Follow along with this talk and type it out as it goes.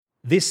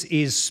This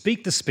is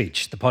Speak the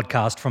Speech, the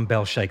podcast from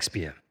Bell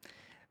Shakespeare.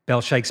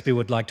 Bell Shakespeare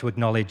would like to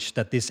acknowledge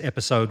that this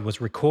episode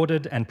was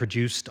recorded and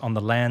produced on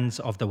the lands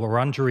of the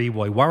Wurundjeri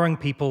Woiwurrung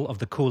people of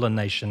the Kulin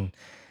Nation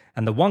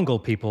and the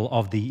Wangal people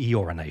of the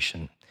Eora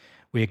Nation.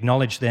 We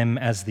acknowledge them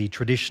as the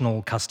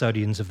traditional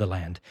custodians of the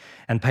land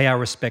and pay our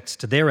respects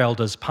to their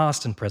elders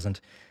past and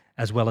present,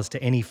 as well as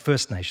to any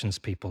First Nations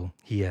people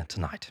here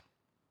tonight.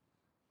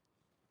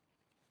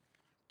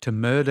 To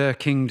murder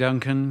King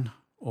Duncan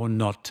or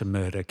not to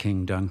murder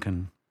King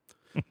Duncan?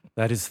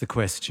 That is the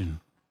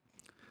question.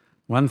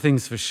 One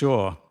thing's for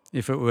sure,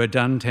 if it were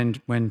done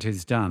when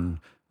 'tis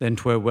done, then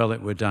 'twere well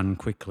it were done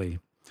quickly.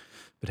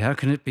 But how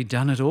can it be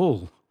done at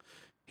all?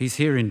 He's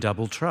here in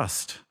double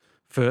trust.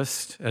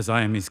 First, as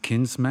I am his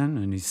kinsman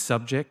and his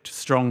subject,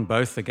 strong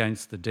both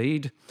against the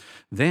deed.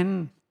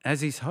 Then,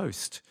 as his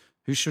host,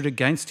 who should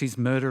against his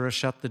murderer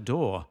shut the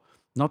door,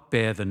 not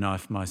bear the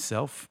knife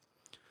myself.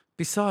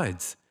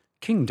 Besides,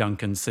 King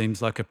Duncan seems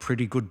like a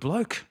pretty good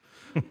bloke.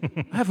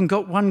 I haven't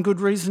got one good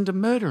reason to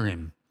murder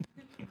him,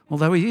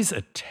 although he is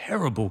a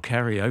terrible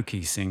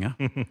karaoke singer.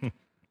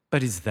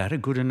 But is that a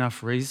good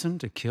enough reason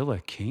to kill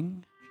a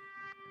king?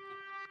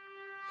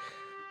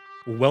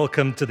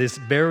 Welcome to this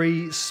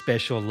very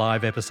special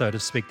live episode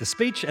of Speak the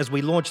Speech as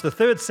we launch the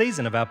third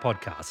season of our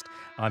podcast.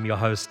 I'm your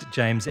host,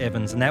 James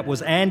Evans, and that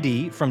was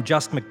Andy from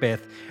Just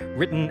Macbeth,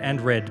 written and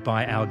read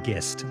by our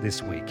guest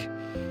this week.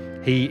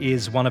 He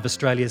is one of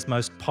Australia's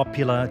most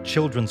popular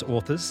children's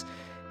authors.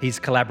 He's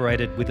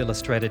collaborated with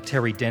illustrator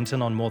Terry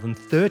Denton on more than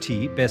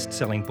 30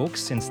 best-selling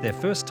books since their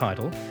first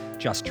title,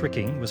 Just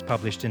Tricking, was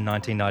published in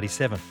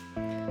 1997.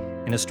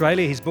 In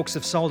Australia, his books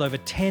have sold over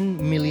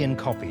 10 million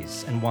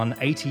copies and won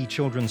 80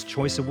 Children's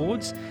Choice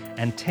Awards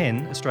and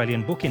 10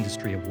 Australian Book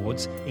Industry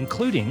Awards,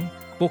 including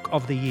Book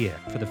of the Year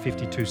for the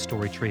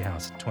 52-story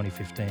Treehouse in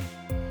 2015.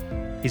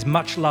 His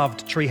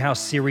much-loved Treehouse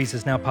series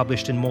is now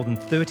published in more than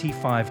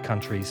 35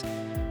 countries.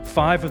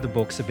 5 of the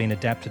books have been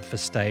adapted for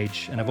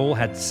stage and have all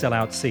had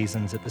sell-out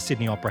seasons at the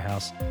Sydney Opera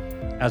House,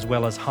 as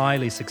well as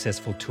highly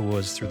successful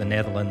tours through the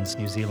Netherlands,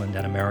 New Zealand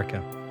and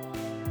America.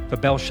 For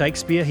Bell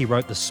Shakespeare, he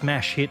wrote the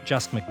smash hit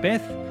Just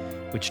Macbeth,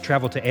 which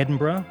travelled to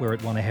Edinburgh, where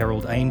it won a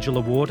Herald Angel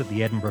Award at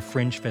the Edinburgh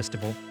Fringe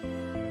Festival.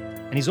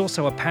 And he's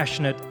also a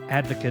passionate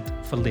advocate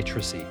for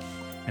literacy,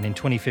 and in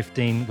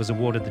 2015 was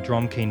awarded the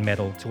Dromkeen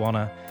Medal to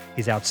honour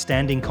his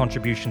outstanding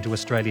contribution to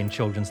Australian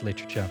children's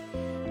literature.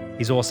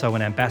 He's also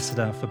an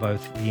ambassador for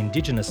both the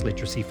Indigenous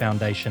Literacy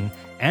Foundation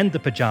and the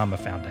Pyjama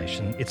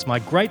Foundation. It's my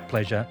great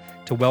pleasure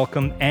to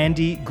welcome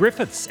Andy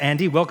Griffiths.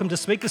 Andy, welcome to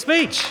Speak the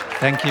Speech.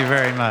 Thank you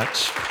very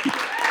much.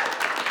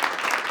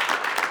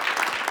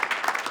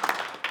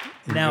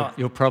 Now,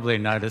 you'll probably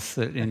notice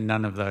that in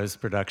none of those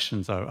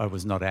productions I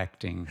was not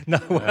acting. No,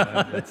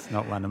 that's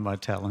not one of my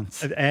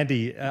talents.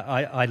 Andy,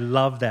 I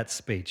love that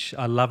speech.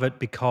 I love it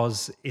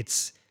because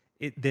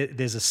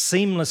there's a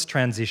seamless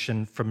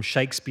transition from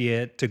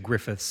Shakespeare to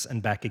Griffiths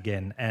and back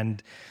again,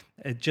 and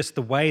just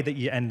the way that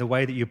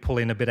you pull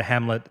in a bit of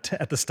Hamlet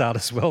at the start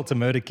as well to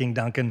murder King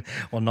Duncan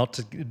or not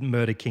to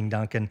murder King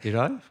Duncan. Did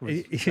I?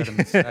 Was that a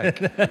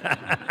mistake?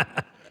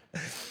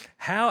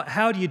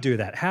 How do you do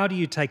that? How do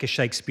you take a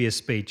Shakespeare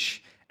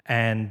speech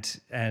and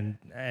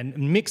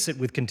mix it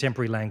with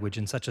contemporary language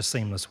in such a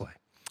seamless way?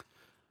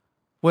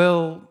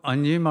 Well, I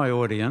knew my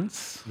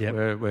audience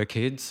Yep. were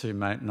kids who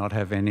might not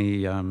have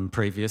any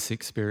previous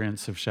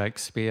experience of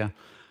Shakespeare.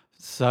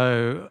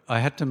 So I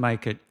had to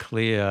make it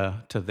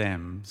clear to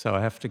them. So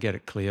I have to get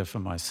it clear for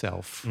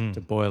myself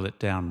to boil it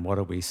down. What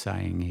are we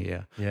saying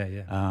here?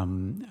 Yeah.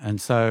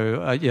 And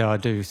so, I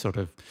do sort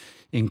of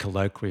in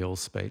colloquial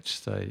speech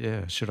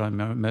say, should I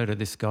murder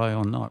this guy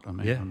or not? I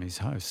mean, I'm his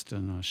host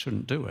and I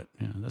shouldn't do it.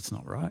 That's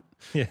not right.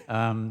 Yeah.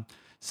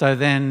 So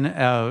then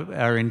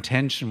our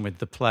intention with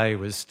the play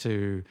was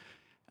to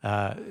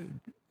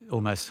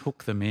almost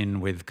hook them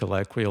in with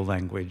colloquial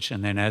language,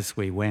 and then as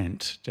we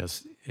went,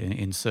 just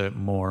insert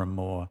more and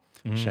more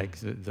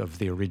shakes of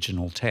the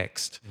original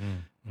text,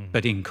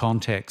 but in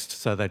context,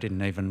 so they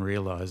didn't even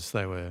realise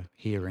they were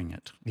hearing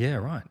it. Yeah,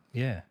 right,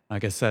 yeah. I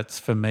guess that's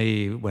for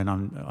me when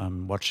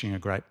I'm watching a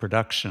great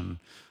production,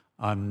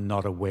 I'm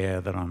not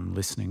aware that I'm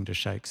listening to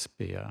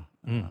Shakespeare.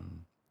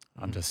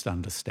 I'm just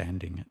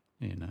understanding it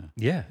in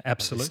a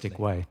absolutely. holistic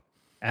way.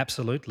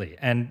 Absolutely.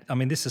 And I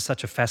mean, this is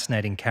such a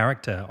fascinating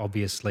character,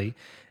 obviously.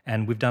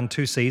 And we've done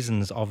 2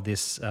 seasons of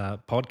this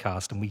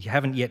podcast and we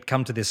haven't yet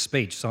come to this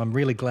speech. So I'm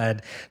really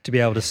glad to be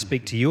able to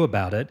speak to you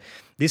about it.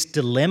 This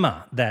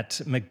dilemma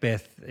that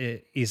Macbeth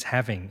is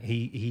having,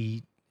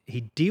 he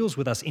deals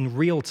with us in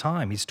real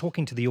time. He's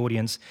talking to the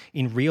audience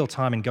in real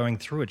time and going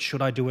through it.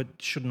 Should I do it?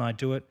 Shouldn't I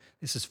do it?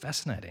 This is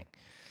fascinating.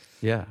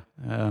 Yeah,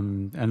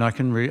 and I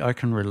can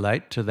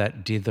relate to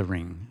that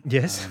dithering.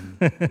 Yes.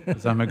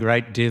 Because I'm a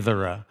great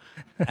ditherer,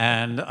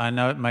 and I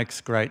know it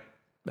makes great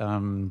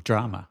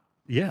drama.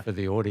 for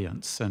the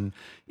audience. And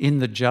in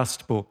the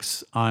Just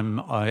books, I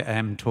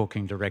am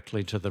talking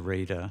directly to the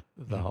reader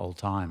the whole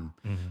time.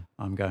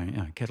 I'm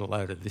going, get a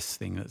load of this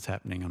thing that's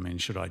happening. I mean,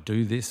 should I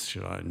do this?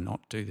 Should I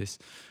not do this?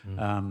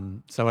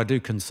 So I do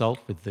consult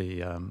with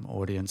the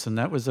audience, and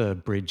that was a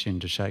bridge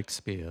into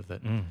Shakespeare,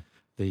 that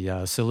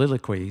the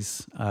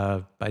soliloquies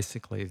are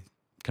basically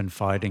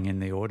confiding in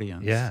the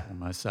audience,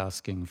 almost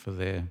asking for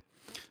their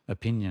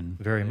opinion.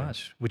 Very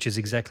much, which is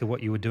exactly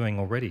what you were doing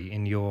already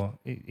in your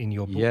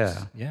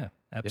books. Yeah,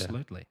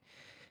 absolutely.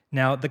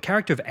 Now, the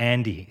character of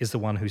Andy is the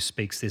one who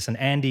speaks this, and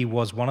Andy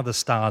was one of the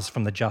stars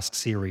from the Just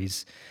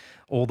series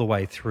all the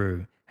way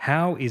through.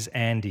 How is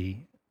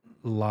Andy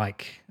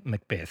like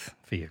Macbeth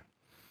for you?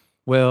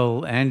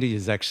 Well, Andy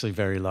is actually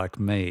very like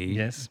me.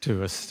 Yes.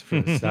 To us. For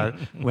a start.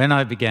 When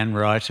I began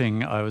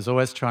writing, I was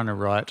always trying to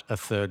write a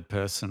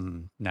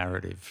third-person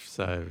narrative,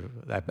 so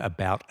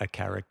about a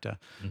character,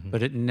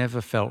 but it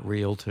never felt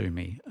real to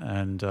me,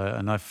 and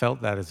I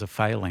felt that as a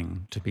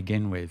failing to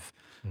begin with,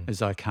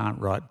 as I can't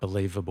write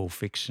believable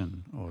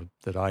fiction or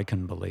that I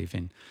can believe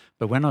in.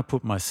 But when I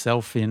put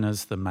myself in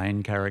as the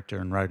main character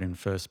and wrote in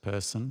first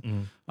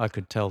person, I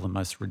could tell the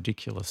most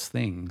ridiculous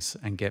things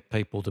and get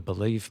people to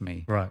believe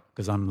me. Right.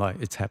 Because I'm like,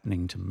 it's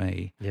happening to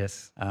me.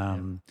 Yes.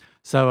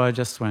 So I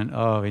just went,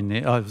 I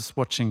was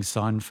watching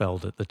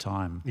Seinfeld at the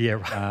time. Yeah,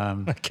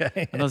 right.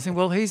 Okay. And I was thinking,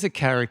 well, he's a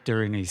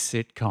character in his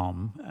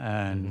sitcom,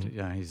 and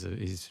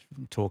he's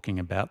talking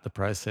about the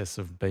process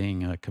of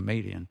being a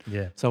comedian.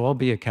 Yeah. So I'll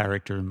be a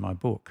character in my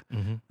book.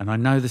 And I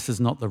know this is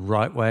not the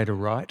right way to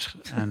write,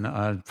 and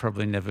I'd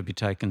probably never be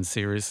taken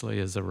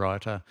seriously as a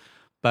writer,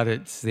 but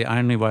it's the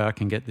only way I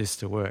can get this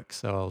to work,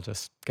 so I'll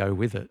just go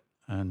with it.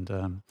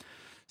 And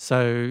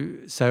so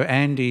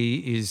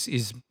Andy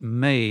is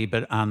me,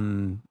 but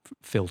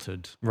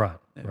unfiltered. Right.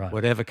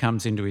 Whatever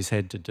comes into his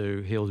head to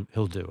do,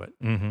 he'll do it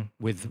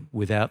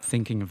without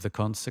thinking of the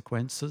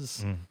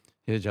consequences.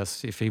 He'll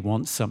just, if he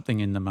wants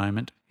something in the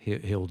moment,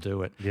 he'll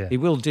do it. Yeah. He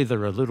will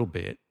dither a little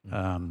bit.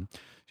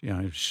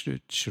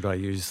 Should I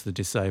use the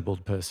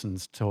disabled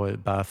person's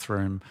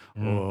bathroom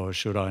or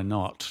should I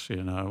not?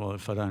 Well,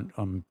 if I don't,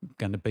 I'm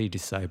going to be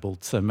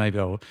disabled, so maybe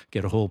I'll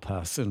get a hall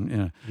pass.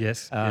 And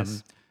Yes.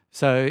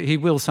 So he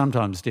will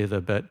sometimes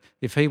dither, but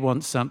if he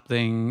wants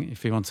something,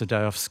 if he wants a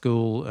day off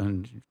school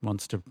and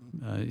wants to,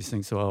 he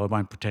thinks, well, I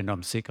won't pretend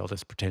I'm sick, I'll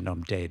just pretend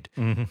I'm dead.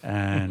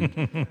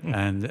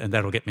 And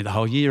that'll get me the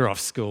whole year off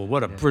school.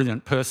 What a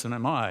brilliant person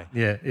am I?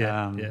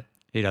 Yeah.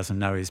 He doesn't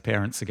know his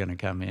parents are going to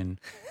come in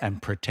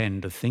and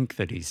pretend to think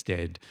that he's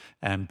dead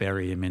and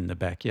bury him in the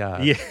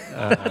backyard. Yeah,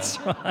 that's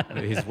right.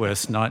 His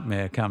worst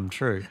nightmare come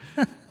true.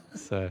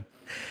 So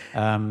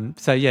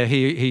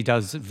he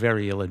does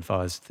very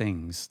ill-advised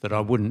things that I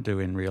wouldn't do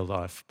in real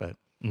life, but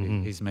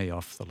he's me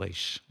off the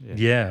leash.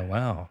 Yeah,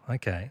 wow,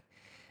 okay.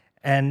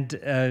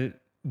 And,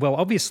 well,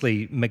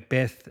 obviously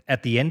Macbeth,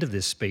 at the end of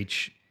this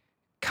speech,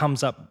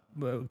 comes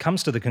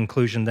to the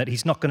conclusion that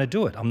he's not going to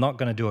do it. I'm not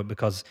going to do it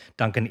because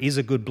Duncan is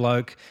a good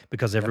bloke,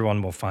 because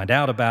everyone will find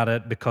out about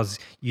it, because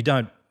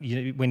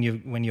when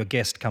your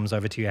guest comes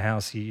over to your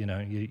house,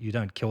 you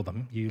don't kill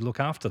them, you look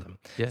after them.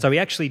 Yeah. So he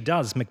actually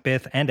does.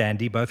 Macbeth and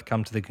Andy both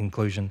come to the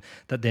conclusion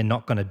that they're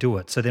not going to do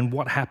it. So then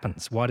what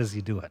happens? Why does he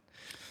do it?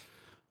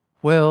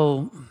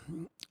 Well,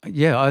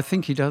 yeah, I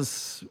think he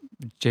does.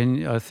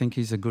 I think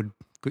he's a good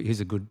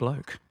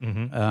bloke.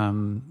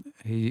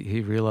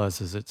 He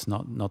realises it's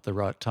not the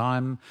right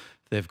time.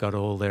 They've got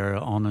all their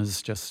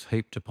honours just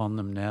heaped upon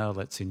them now.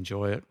 Let's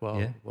enjoy it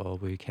while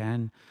we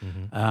can.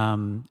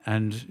 And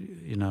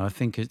I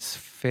think it's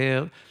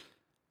fair.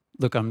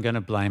 Look, I'm going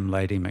to blame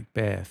Lady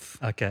Macbeth.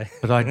 Okay.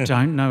 But I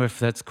don't know if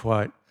that's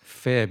quite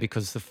fair,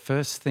 because the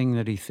first thing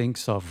that he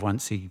thinks of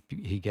once he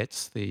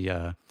gets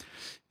the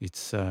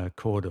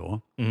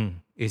Cawdor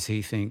is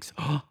he thinks,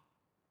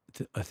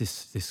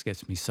 this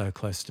gets me so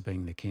close to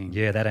being the king.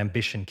 Yeah, that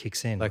ambition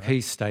kicks in. Like, right?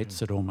 he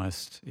states it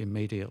almost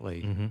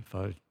immediately.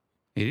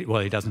 He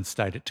doesn't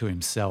state it to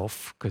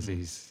himself because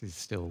he's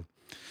still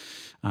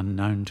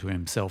unknown to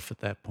himself at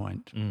that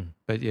point.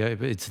 But yeah,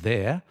 it's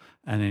there,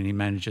 and then he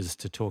manages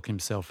to talk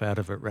himself out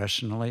of it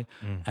rationally.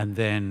 And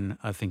then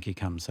I think he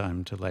comes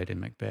home to Lady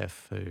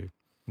Macbeth, who,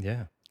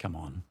 come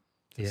on.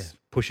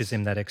 Pushes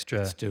him that extra.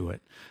 Let's do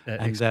it.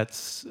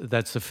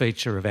 That's a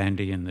feature of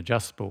Andy in the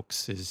Just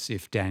books, is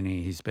if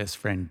Danny, his best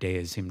friend,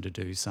 dares him to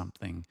do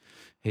something,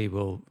 he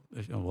will,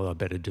 well, I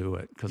better do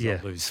it because I'll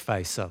lose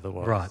face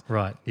otherwise.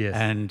 Right, yes.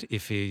 And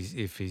if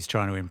he's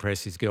trying to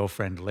impress his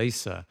girlfriend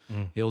Lisa,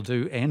 he'll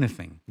do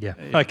anything. Yeah.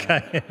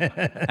 Okay.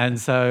 And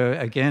so,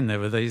 again, there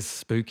were these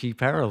spooky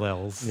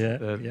parallels.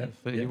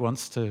 He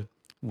wants to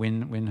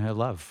win her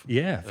love.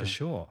 Yeah, for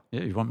sure.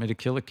 Yeah, you want me to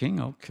kill a king?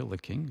 I'll kill a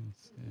king.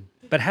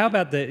 But how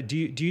about do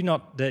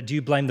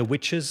you blame the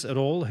witches at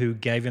all, who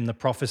gave him the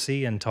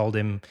prophecy and told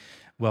him,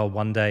 well,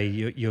 one day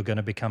you're going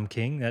to become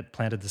king, that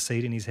planted the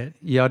seed in his head?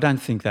 Yeah, I don't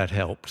think that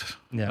helped.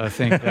 Yeah. I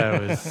think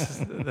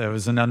that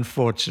was an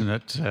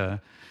unfortunate,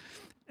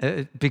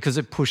 because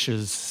it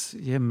pushes,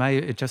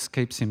 it just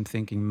keeps him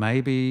thinking,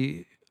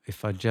 maybe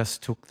if I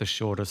just took the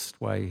shortest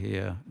way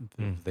here,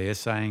 they're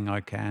saying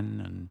I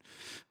can, and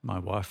my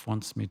wife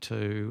wants me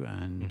to,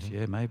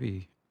 and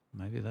maybe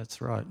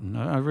that's right. And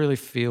I really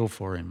feel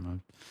for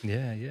him.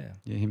 Yeah.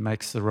 He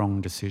makes the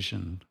wrong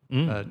decision,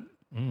 but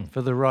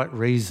for the right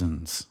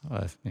reasons,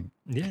 I think.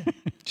 Yeah,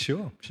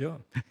 sure.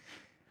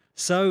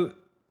 So,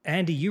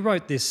 Andy, you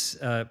wrote this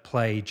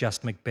play,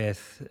 Just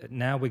Macbeth.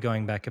 Now we're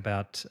going back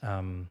about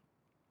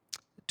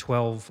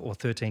 12 or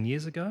 13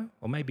 years ago,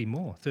 or maybe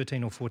more,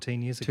 13 or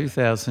 14 years ago.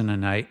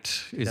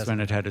 2008 is when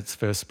it had its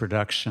first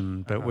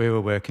production, but we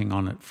were working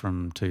on it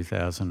from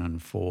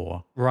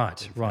 2004. Right.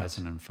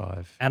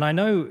 2005. And I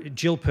know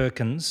Jill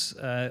Perkins,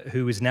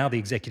 who is now the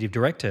executive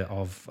director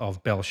of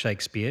Bell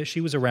Shakespeare,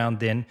 she was around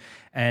then,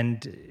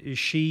 and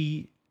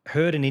she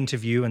heard an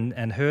interview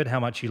and heard how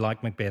much you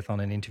liked Macbeth on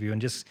an interview,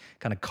 and just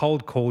kind of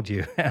cold called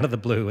you out of the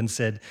blue and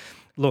said,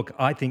 look,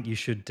 I think you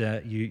should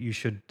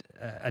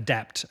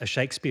adapt a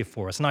Shakespeare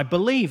for us. And I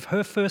believe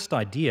her first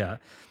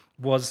idea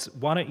was,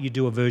 why don't you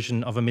do a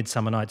version of A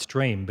Midsummer Night's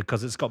Dream,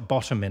 because it's got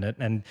Bottom in it.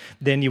 And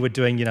then you were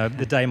doing,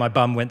 The Day My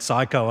Bum Went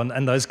Psycho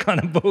and those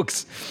kind of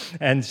books.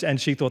 And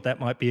she thought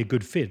that might be a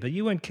good fit, but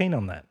you weren't keen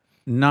on that.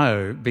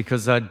 No,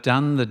 because I'd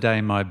done The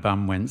Day My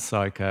Bum Went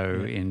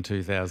Psycho in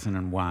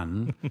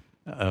 2001.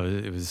 I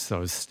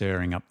was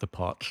stirring up the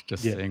pot,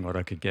 just seeing what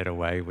I could get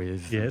away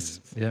with.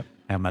 Yes, yeah.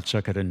 How much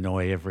I could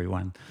annoy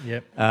everyone.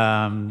 Yep.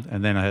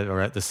 And then I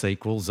wrote the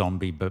sequel,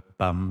 Zombie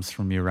Bums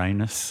from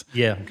Uranus.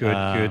 Yeah,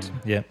 good.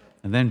 Yeah.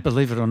 And then,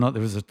 believe it or not,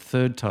 there was a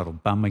third title,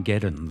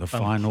 Bumageddon, the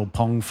final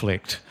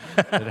Pongflict,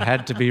 that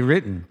had to be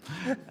written.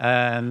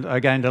 And I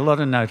gained a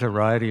lot of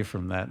notoriety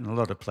from that and a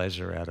lot of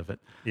pleasure out of it.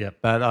 Yep.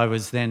 But I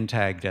was then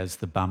tagged as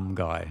the bum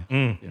guy.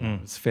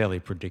 It was a fairly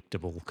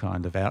predictable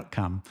kind of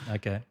outcome.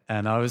 Okay.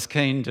 And I was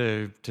keen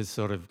to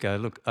sort of go,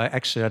 look, I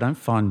don't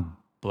find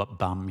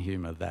bum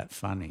humour that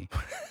funny,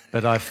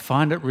 but I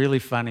find it really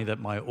funny that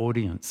my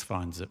audience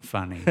finds it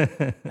funny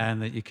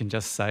and that you can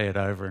just say it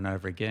over and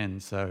over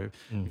again. So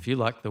if you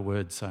like the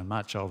word so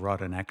much, I'll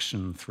write an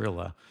action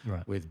thriller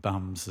with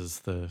bums as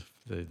the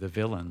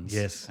villains.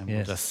 Yes, and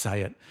we'll just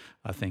say it.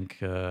 I think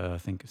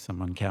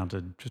someone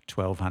counted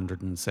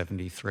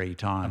 1,273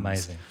 times.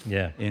 Amazing.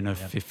 Yeah. In a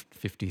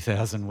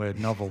 50,000 word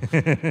novel.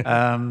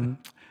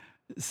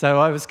 So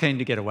I was keen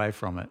to get away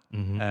from it,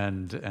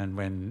 and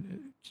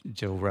when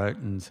Jill wrote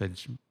and said,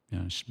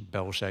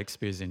 Bell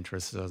Shakespeare's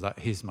interested, I was like,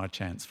 here's my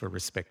chance for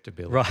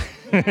respectability.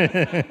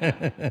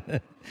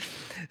 Right.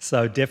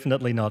 So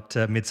definitely not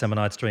Midsummer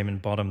Night's Dream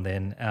and Bottom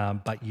then,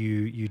 but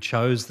you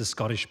chose the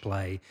Scottish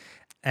play,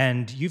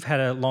 and you've had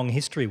a long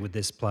history with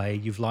this play.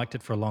 You've liked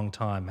it for a long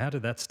time. How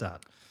did that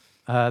start?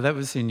 That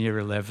was in year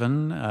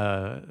 11.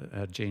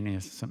 Our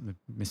genius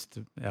English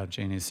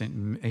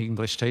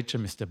teacher,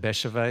 Mr.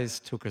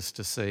 Bechevaise, took us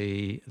to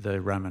see the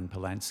Roman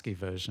Polanski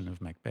version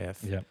of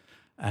Macbeth. Yep.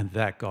 And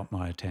that got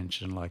my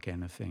attention like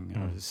anything.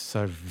 It was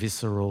so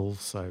visceral,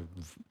 so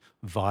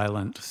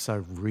violent,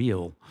 so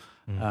real.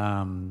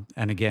 And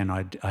again,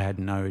 I had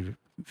no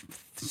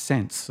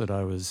sense that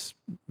I was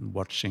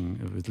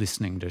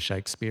listening to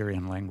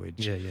Shakespearean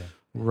language. Yeah.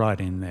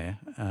 Right in there.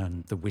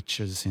 The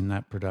witches in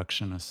that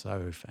production are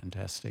so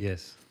fantastic.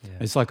 Yes. Yeah.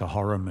 It's like a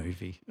horror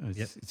movie.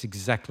 It's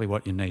exactly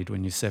what you need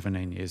when you're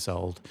 17 years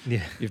old.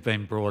 Yeah. You've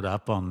been brought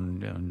up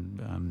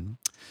on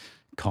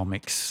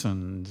comics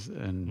and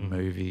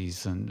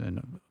movies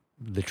and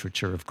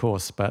literature, of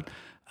course. But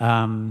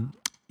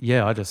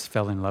I just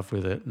fell in love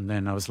with it. And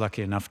then I was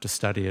lucky enough to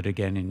study it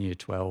again in year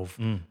 12.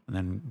 And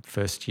then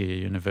first year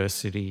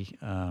university,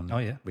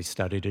 we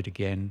studied it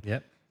again.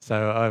 Yep.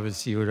 So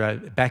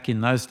back in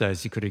those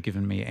days, you could have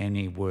given me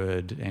any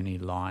word, any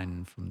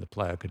line from the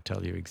play. I could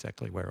tell you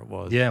exactly where it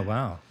was. Yeah,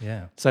 wow,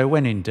 yeah. So I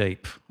went in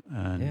deep.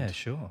 And yeah,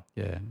 sure.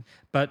 Yeah.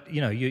 But,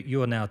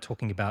 you are now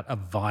talking about a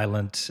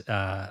violent,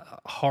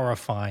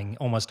 horrifying,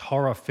 almost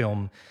horror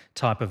film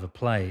type of a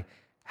play.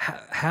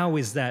 How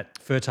is that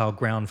fertile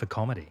ground for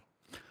comedy?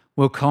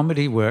 Well,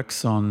 comedy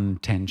works on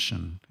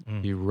tension.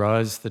 You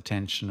rise the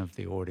tension of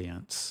the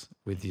audience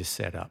with your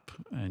setup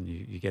and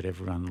you get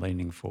everyone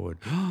leaning forward.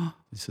 Oh,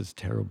 this is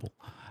terrible.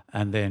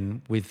 And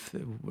then with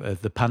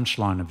the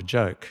punchline of a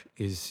joke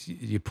is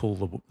you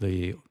pull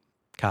the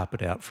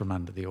carpet out from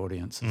under the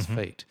audience's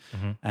feet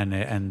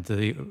and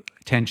the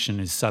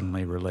tension is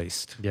suddenly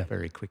released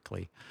very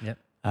quickly. Yep.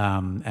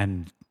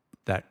 And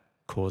that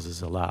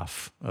causes a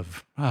laugh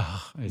of,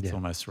 it's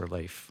almost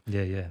relief.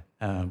 Yeah.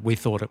 We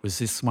thought it was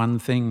this one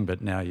thing,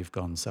 but now you've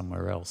gone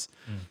somewhere else.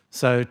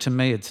 So to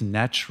me, it's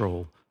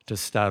natural to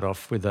start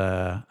off with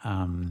a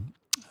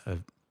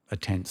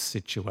tense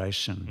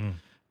situation,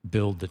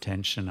 build the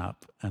tension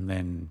up, and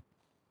then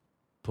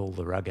pull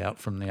the rug out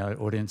from the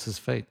audience's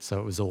feet. So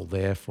it was all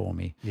there for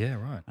me. Yeah,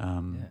 right.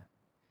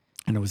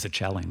 And it was a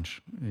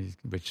challenge,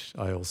 which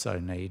I also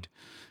need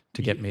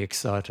to get me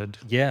excited.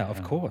 Yeah,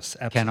 of course,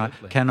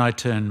 absolutely. Can I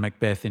turn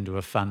Macbeth into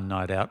a fun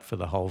night out for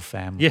the whole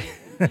family?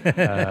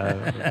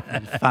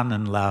 Fun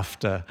and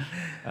laughter.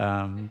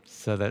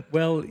 So that.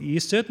 Well, you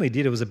certainly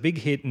did. It was a big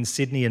hit in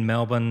Sydney and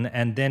Melbourne,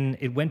 and then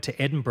it went to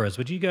Edinburgh.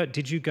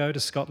 Did you go to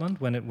Scotland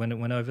when it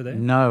went over there?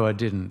 No, I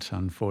didn't.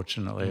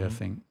 Unfortunately, I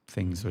think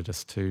things were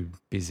just too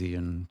busy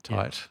and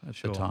tight at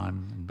the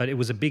time. But it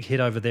was a big hit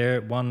over there.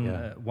 It won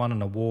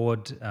an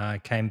award.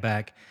 Came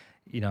back.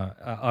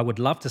 I would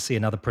love to see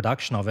another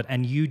production of it,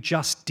 and you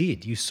just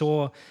did. You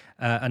saw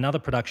another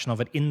production of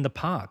it in the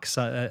park.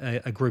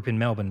 So a group in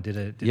Melbourne did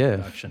a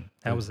production.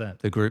 How was that?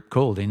 The group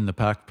called In the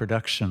Park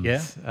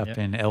Productions up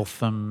in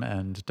Eltham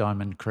and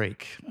Diamond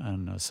Creek,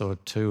 and I saw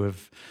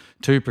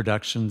two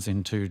productions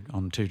on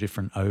two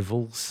different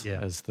ovals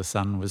as the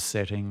sun was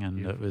setting,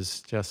 and it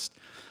was just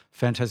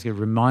fantastic. It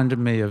reminded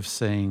me of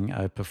seeing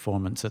a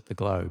performance at the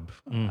Globe,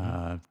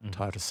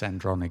 Titus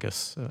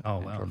Andronicus.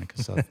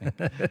 Andronicus, I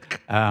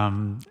think.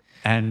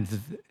 And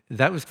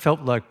that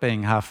felt like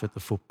being half at the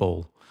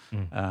football.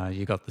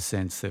 You got the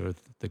sense there were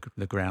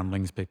the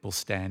groundlings, people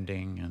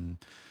standing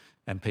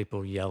and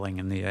people yelling,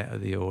 and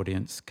the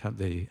audience,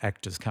 the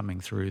actors coming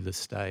through the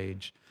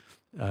stage.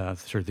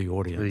 To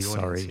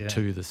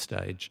the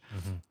stage,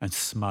 and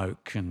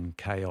smoke and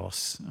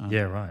chaos.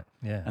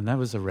 And that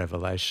was a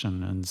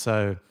revelation. And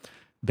so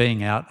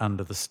being out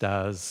under the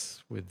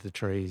stars with the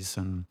trees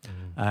and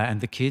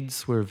the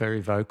kids were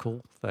very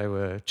vocal. They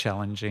were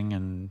challenging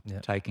and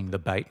taking the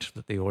bait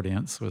that the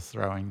audience was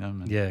throwing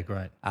them. And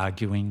great.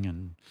 Arguing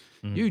and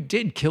you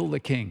did kill the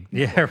king.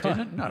 No,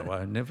 right. No,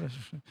 I never.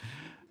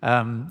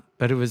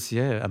 But it was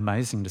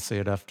amazing to see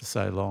it after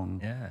so long.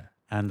 Yeah.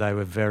 And they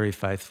were very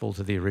faithful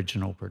to the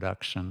original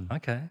production.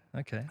 Okay.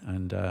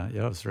 And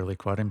I was really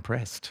quite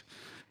impressed.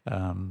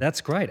 That's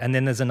great. And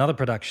then there's another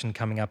production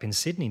coming up in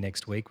Sydney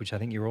next week, which I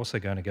think you're also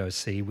going to go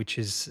see, which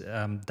is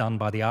done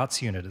by the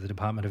Arts Unit at the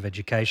Department of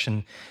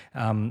Education.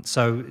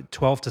 So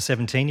 12 to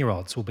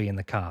 17-year-olds will be in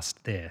the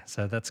cast there.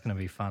 So that's going to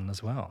be fun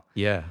as well.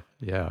 Yeah,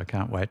 I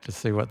can't wait to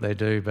see what they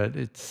do. But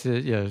it's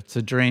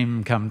a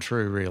dream come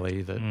true,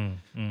 really,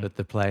 that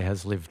the play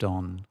has lived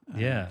on.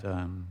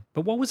 Yeah.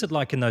 But what was it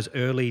like in those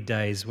early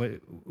days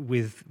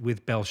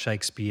with Bell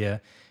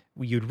Shakespeare?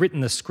 You'd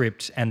written the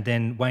script, and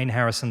then Wayne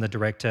Harrison, the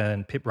director,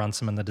 and Pip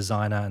Runciman, the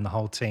designer, and the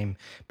whole team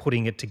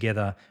putting it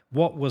together.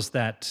 What was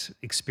that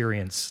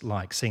experience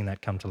like, seeing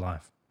that come to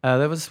life?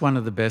 That was one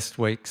of the best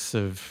weeks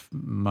of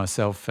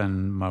myself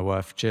and my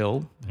wife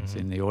Jill, who's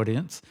in the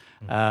audience.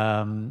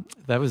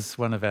 That was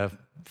one of our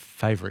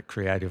favourite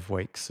creative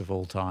weeks of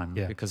all time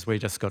because we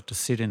just got to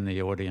sit in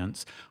the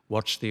audience,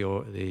 watch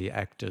the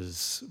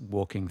actors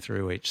walking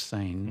through each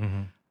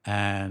scene,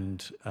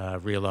 and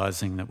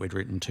realising that we'd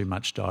written too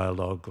much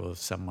dialogue or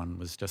someone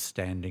was just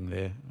standing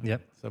there.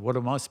 Yep. So what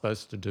am I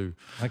supposed to do?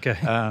 Okay.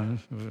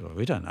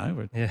 We don't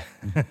know.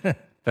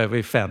 But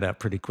we found out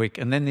pretty quick.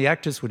 And then the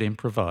actors would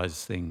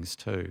improvise things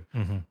too.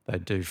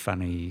 They'd do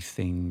funny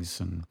things.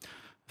 And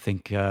I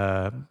think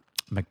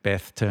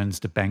Macbeth turns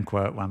to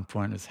Banquo at one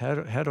point as, how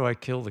do I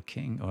kill the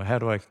king? Or how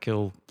do I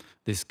kill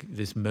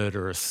this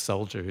murderous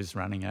soldier who's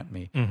running at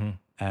me?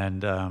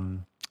 And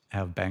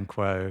our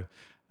Banquo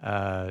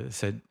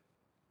said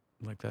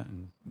like that,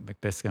 and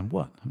Macbeth's going,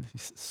 what?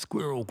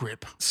 Squirrel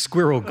grip.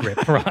 Squirrel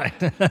grip, right.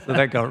 So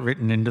that got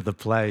written into the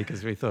play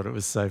because we thought it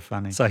was so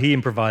funny. So he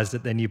improvised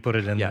it, then you put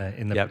it in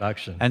the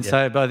production. And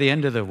so by the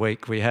end of the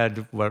week, we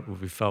had what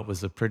we felt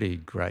was a pretty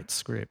great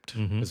script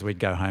because we'd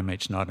go home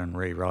each night and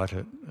rewrite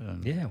it.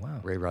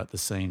 Rewrite the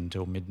scene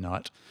until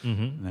midnight,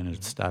 and then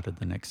it started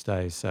the next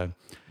day. So,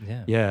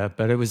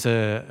 but it was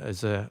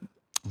a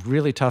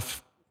really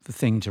tough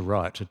thing to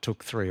write. It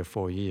took 3 or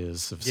 4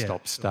 years of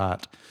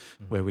stop-start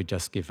where we'd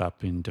just give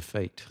up in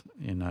defeat.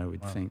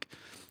 We'd think,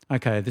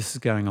 okay, this is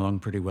going along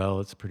pretty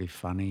well. It's pretty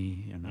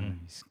funny.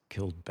 He's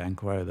killed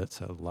Banquo. That's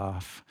a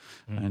laugh.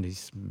 And he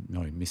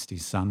missed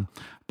his son.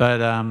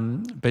 But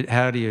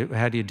how do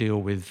you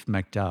deal with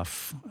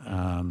Macduff,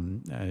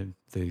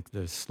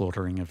 the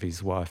slaughtering of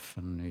his wife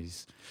and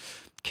his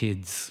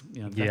kids?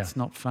 That's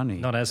not funny.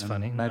 Not as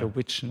funny. No matter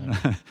which,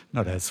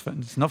 not as funny.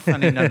 It's not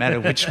funny no matter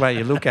which way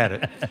you look at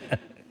it.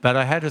 But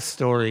I had a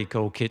story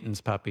called Kittens,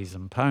 Puppies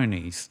and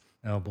Ponies.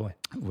 Oh, boy.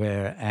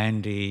 Where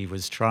Andy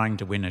was trying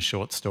to win a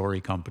short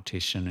story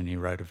competition and he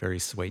wrote a very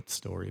sweet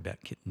story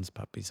about kittens,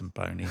 puppies and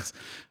ponies.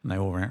 And they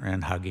all went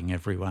around hugging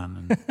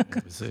everyone.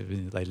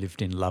 And they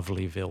lived in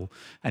Lovelyville.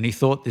 And he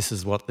thought this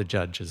is what the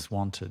judges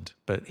wanted,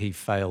 but he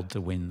failed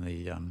to win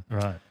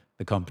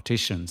the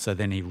competition. So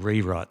then he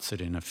rewrites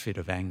it in a fit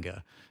of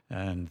anger.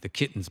 And the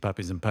kittens,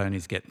 puppies and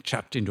ponies get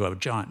chucked into a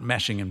giant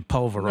mashing and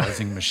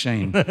pulverising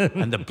machine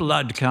and the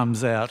blood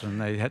comes out and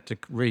they had to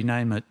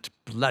rename it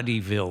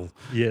Bloodyville.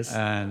 Yes.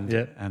 And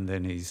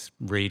then he's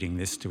reading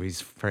this to his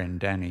friend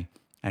Danny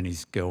and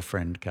his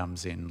girlfriend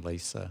comes in,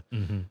 Lisa,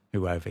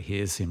 who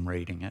overhears him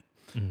reading it.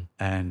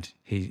 And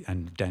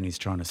Danny's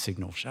trying to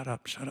signal, shut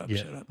up.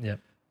 Yeah.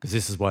 Because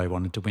this is why he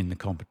wanted to win the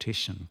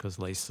competition, because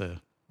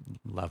Lisa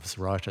loves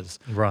writers.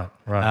 Right.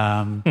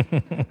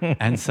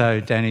 And so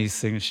Danny's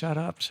singing, shut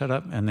up.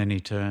 And then he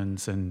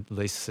turns and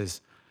Lisa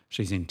says,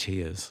 she's in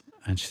tears.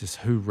 And she says,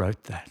 who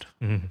wrote that?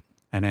 Mm-hmm.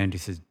 And Andy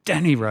says,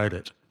 Danny wrote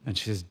it. And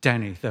she says,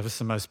 Danny, that was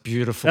the most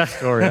beautiful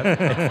story I've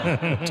ever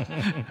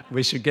heard.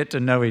 We should get to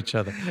know each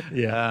other.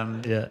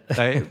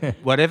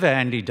 Whatever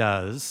Andy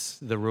does,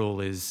 the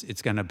rule is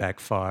it's going to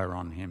backfire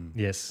on him.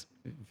 Yes.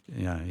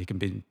 He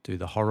can do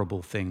the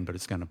horrible thing, but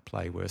it's going to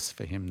play worse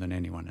for him than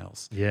anyone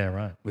else. Yeah,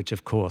 right. Which,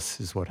 of course,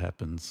 is what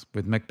happens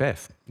with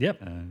Macbeth.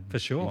 Yep, for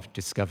sure. He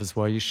discovers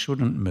why you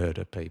shouldn't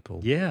murder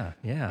people. Yeah.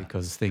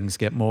 Because things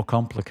get more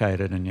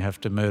complicated and you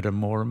have to murder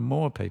more and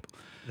more people.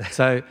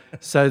 So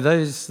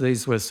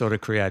these were sort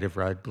of creative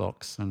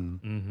roadblocks.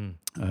 And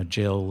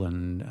Jill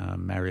and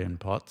Marion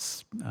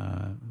Potts,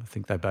 I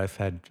think they both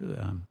had...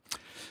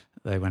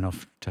 they went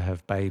off to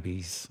have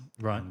babies.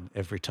 Right. And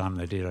every time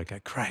they did, I go,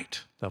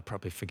 great, they'll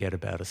probably forget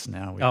about us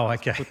now.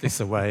 Okay. Put this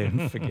away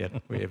and forget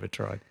we ever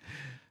tried.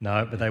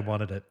 No, but they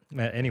wanted it.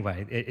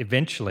 Anyway,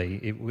 eventually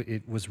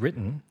it was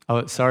written.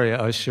 Oh, sorry,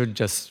 I should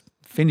just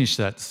finish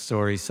that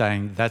story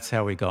saying that's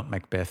how we got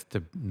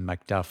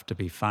Macduff to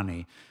be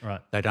funny.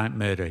 Right. They don't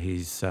murder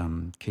his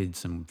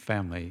kids and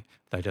family.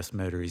 They just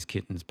murder his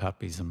kittens,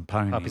 puppies and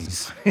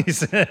ponies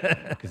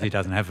because he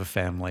doesn't have a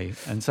family.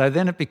 And so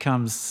then it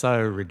becomes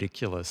so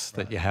ridiculous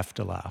that you have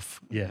to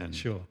laugh. Yeah,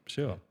 sure.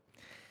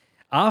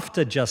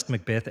 After Just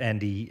Macbeth,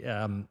 Andy,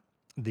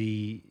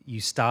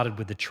 you started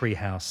with the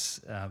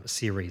Treehouse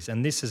series,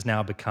 and this has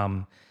now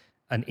become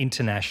an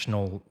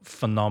international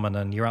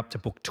phenomenon. You're up to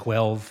book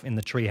 12 in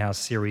the Treehouse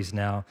series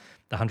now,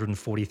 the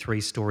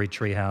 143-story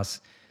Treehouse.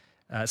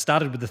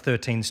 Started with the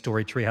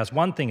 13-story Treehouse.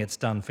 One thing it's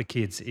done for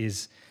kids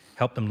is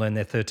help them learn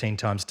their 13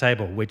 times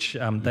table, which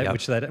they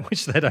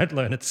don't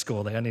learn at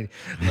school. They only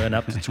learn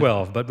up to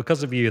 12. But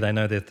because of you, they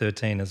know they're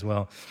 13 as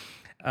well.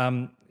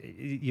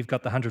 You've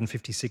got the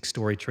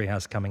 156-story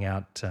Treehouse coming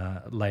out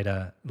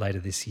later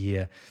this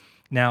year.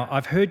 Now,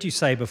 I've heard you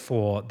say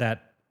before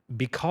that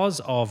because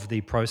of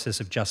the process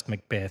of Just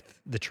Macbeth,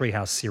 the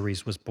Treehouse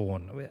series was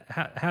born.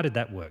 How did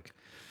that work?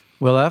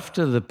 Well,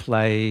 after the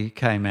play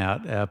came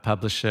out, our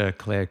publisher,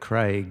 Claire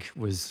Craig,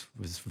 was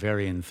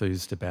very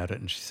enthused about it,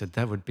 and she said,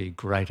 that would be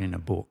great in a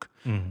book.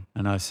 Mm.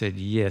 And I said,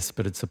 yes,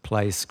 but it's a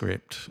play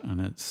script,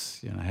 and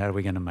it's, how are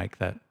we going to make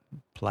that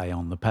play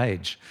on the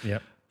page?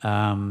 Yep.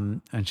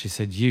 And she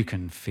said, you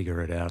can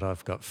figure it out.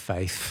 I've got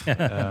faith.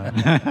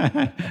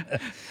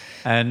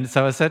 And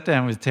so I sat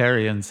down with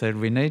Terry and said,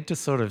 we need to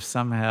sort of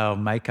somehow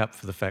make up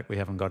for the fact we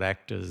haven't got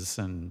actors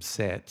and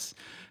sets.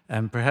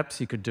 And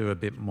perhaps you could do a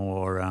bit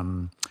more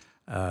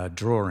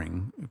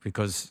drawing,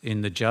 because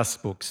in the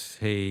Just books,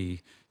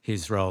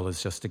 his role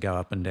is just to go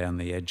up and down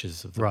the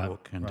edges of the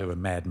book and do a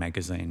Mad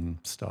Magazine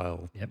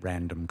style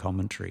random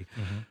commentary.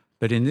 Mm-hmm.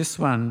 But in this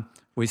one,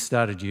 we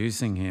started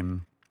using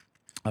him.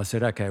 I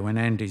said, okay, when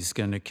Andy's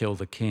going to kill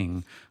the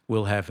king,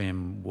 we'll have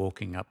him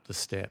walking up the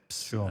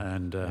steps. Sure.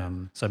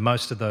 And so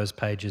most of those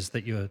pages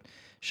that you're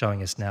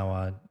showing us now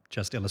are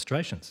just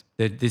illustrations.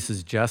 This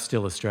is just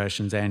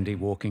illustrations, Andy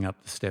walking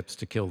up the steps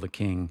to kill the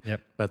king,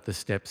 but the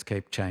steps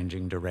keep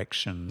changing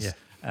directions. Yeah.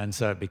 And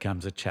so it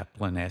becomes a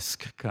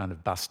Chaplin-esque kind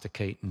of Buster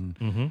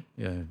Keaton,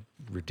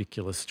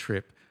 ridiculous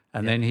trip.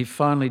 And then he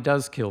finally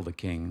does kill the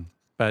king,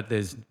 but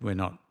we're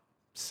not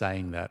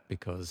saying that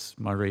because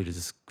my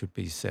readers could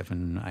be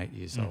 7, 8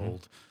 years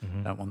old.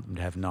 Mm-hmm. Don't want them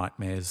to have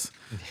nightmares.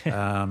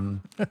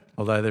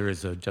 Although there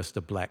is just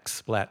a black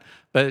splat.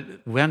 But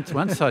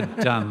once I'd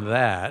done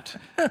that,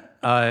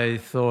 I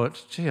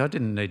thought, gee, I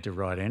didn't need to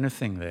write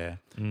anything there.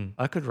 Mm.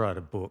 I could write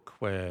a book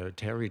where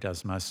Terry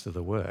does most of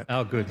the work.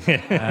 Oh, good.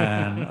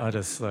 And I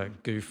just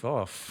goof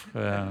off.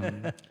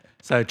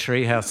 So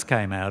Treehouse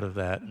came out of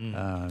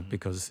that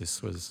because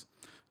this was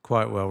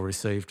quite well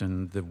received,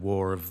 and the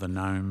War of the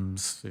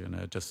Gnomes,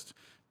 just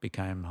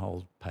became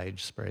whole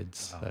page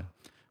spreads. Wow. So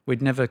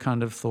we'd never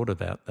kind of thought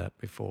about that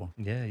before.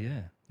 Yeah.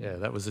 Yeah,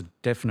 that was a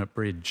definite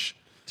bridge.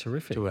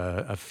 Terrific. To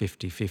a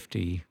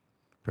 50-50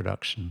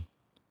 production.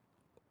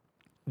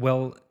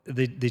 Well,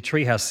 the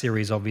Treehouse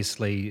series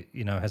obviously,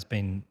 has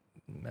been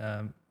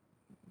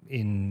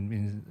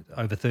in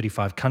over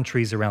 35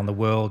 countries around the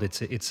world.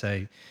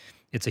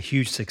 It's a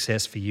huge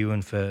success for you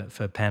and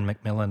for Pan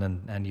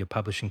Macmillan and your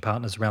publishing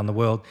partners around the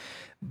world.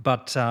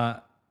 But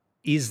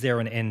is there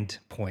an end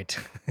point?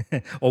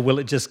 Or will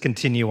it just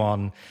continue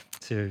on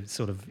to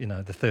sort of, the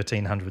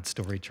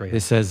 1,300-story Treehouse?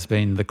 This has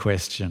been the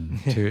question,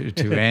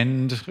 to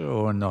end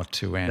or not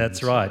to end.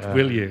 That's right.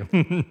 Will you?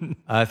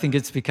 I think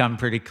it's become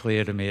pretty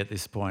clear to me at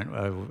this point.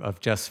 I've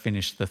just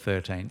finished the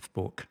 13th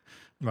book.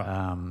 Right.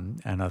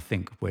 And I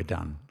think we're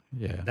done.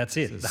 Yeah, that's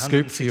it.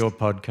 Scoop for your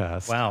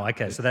podcast. Wow.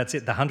 Okay, so that's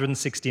it. The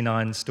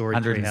 169-story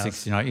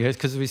 169. Yes,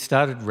 because we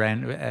started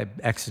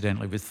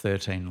accidentally with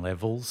 13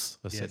 levels.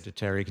 I said to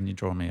Terry, "Can you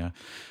draw me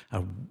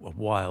a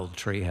wild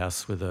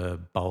treehouse with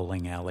a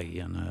bowling alley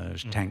and a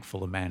tank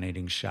full of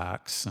man-eating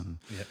sharks and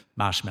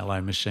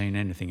marshmallow machine,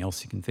 anything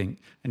else you can think?"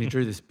 And he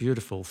drew this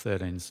beautiful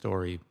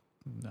 13-story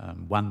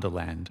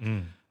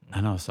wonderland.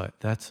 And I was like,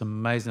 that's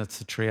amazing. That's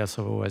the treehouse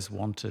I've always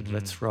wanted.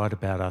 Let's write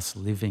about us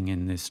living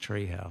in this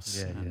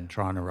treehouse and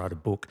trying to write a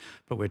book,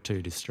 but we're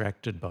too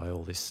distracted by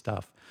all this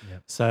stuff.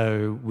 Yep.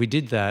 So we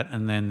did that,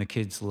 and then the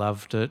kids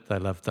loved it. They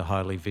loved the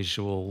highly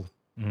visual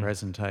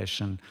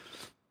presentation,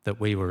 that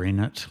we were in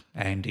it.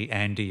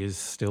 Andy is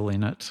still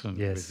in it, and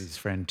with his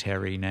friend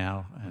Terry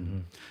now,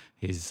 and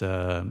his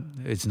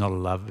it's not a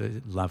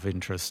love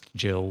interest.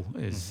 Jill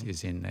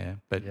is in there,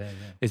 but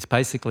it's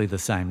basically the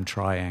same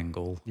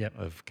triangle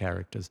of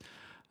characters.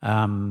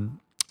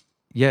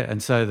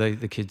 And so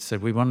the kids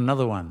said, we want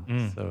another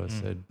one. So I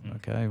said,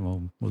 okay,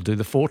 well, we'll do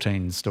the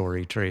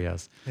 14-story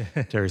treehouse.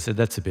 Terry said,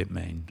 that's a bit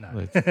mean.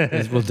 No.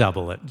 We'll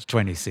double it,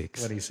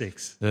 26.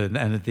 26. And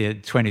at the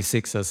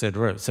 26, I said,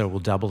 right, so we'll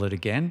double it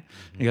again?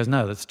 He goes,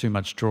 no, that's too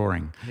much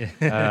drawing.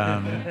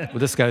 We'll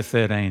just go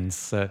 13.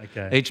 So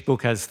each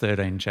book has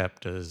 13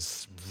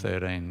 chapters,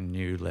 13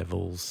 new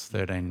levels,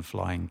 13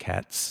 flying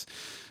cats.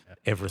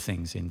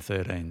 Everything's in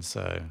 13,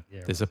 so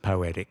there's a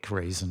poetic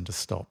reason to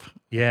stop.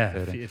 Yeah,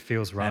 it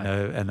feels right.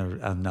 And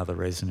another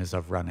reason is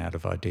I've run out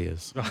of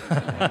ideas.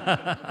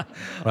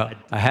 Well,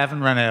 I haven't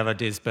run out of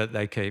ideas, but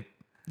they keep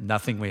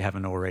nothing we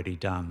haven't already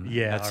done.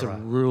 Yeah, that's a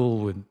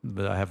rule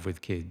that I have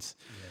with kids,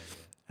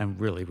 and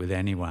really with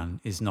anyone,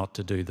 is not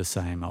to do the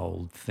same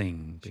old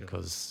thing,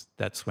 because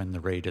that's when the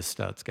reader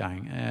starts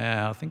going,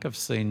 I think I've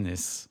seen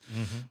this.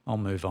 I'll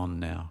move on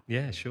now.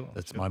 Yeah, sure.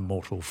 That's my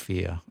mortal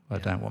fear. I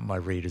don't want my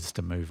readers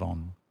to move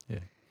on. Yeah.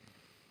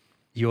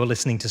 You're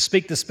listening to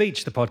Speak the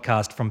Speech, the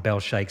podcast from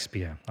Bell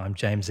Shakespeare. I'm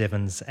James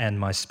Evans, and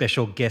my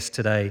special guest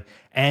today,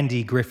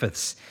 Andy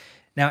Griffiths.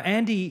 Now,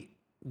 Andy,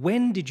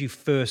 when did you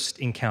first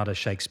encounter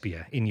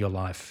Shakespeare in your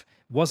life?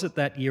 Was it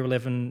that year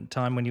 11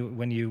 time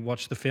when you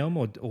watched the film,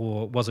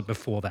 or was it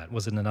before that?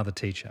 Was it another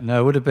teacher?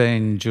 No, it would have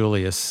been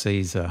Julius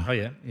Caesar. Oh,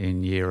 yeah?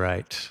 In year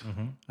 8.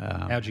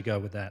 How'd you go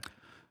with that?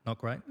 Not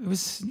great? It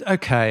was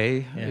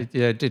okay.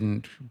 It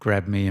didn't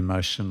grab me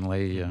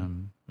emotionally.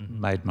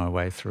 Made my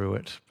way through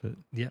it. But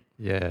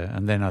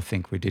and then I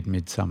think we did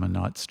Midsummer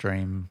Night's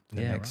Dream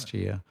the next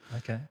year.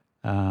 Okay.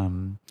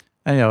 And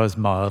I was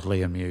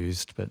mildly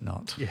amused, but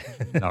not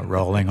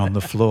rolling on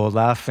the floor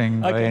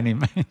laughing by any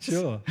means.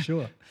 Sure.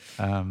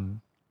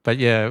 But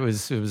it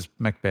was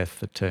Macbeth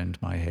that turned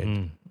my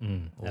head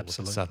all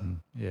absolutely. of a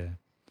sudden. Yeah.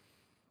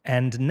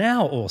 And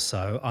now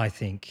also, I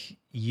think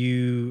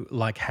you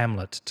like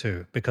Hamlet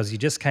too, because you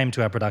just came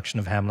to our production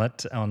of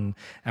Hamlet on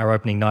our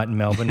opening night in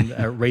Melbourne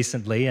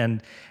recently,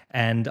 and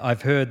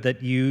I've heard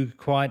that you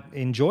quite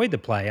enjoyed the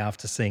play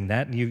after seeing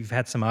that. You've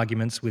had some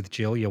arguments with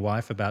Jill, your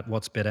wife, about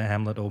what's better,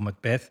 Hamlet or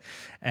Macbeth,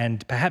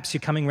 and perhaps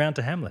you're coming round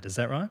to Hamlet. Is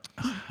that right?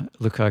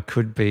 Look, I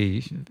could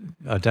be.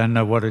 I don't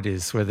know what it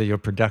is, whether your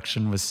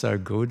production was so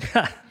good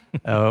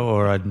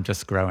or I'm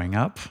just growing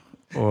up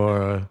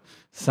or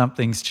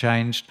something's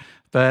changed.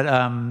 But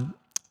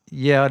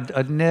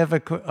I'd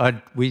never.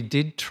 We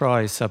did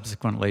try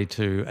subsequently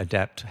to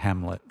adapt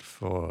Hamlet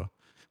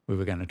we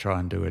were going to try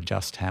and do a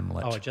just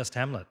Hamlet. Oh, a just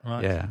Hamlet,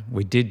 right? Yeah,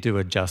 we did do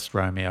a just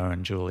Romeo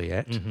and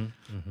Juliet,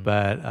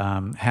 but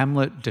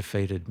Hamlet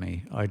defeated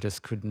me. I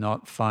just could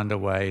not find a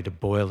way to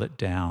boil it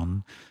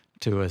down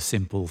to a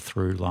simple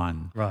through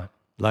line. Right.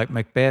 Like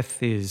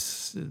Macbeth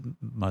is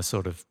my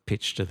sort of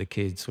pitch to the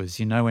kids was,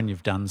 when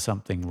you've done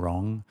something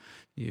wrong,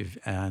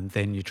 and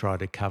then you try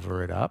to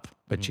cover it up,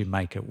 but you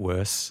make it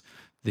worse.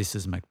 This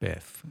is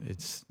Macbeth.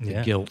 It's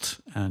the guilt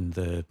and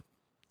the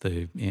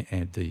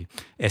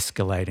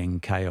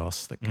escalating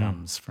chaos that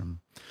comes from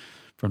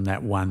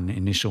that one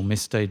initial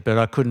misdeed. But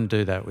I couldn't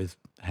do that with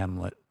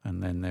Hamlet.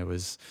 And then there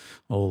was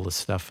all the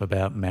stuff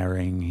about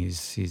marrying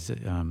his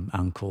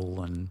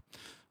uncle, and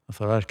I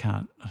thought,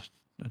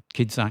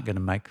 kids aren't going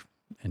to make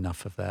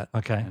enough of that.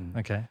 Okay.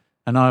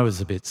 And I was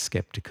a bit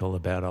sceptical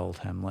about old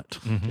Hamlet.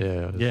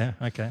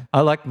 Okay.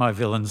 I like my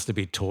villains to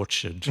be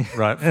tortured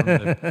right from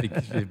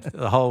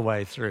the whole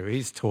way through.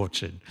 He's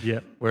tortured.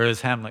 Yeah.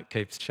 Whereas Hamlet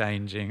keeps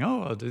changing.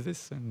 Oh, I'll do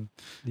this, and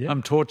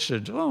I'm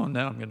tortured. Oh,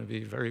 now I'm going to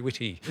be very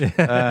witty.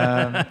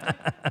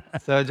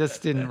 So it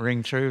just didn't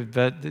ring true.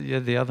 But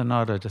the other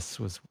night I just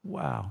was,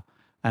 wow.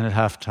 And at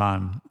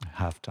halftime,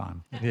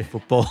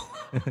 football.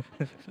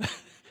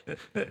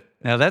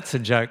 Now, that's a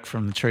joke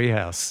from the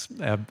Treehouse.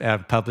 Our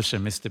publisher,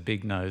 Mr.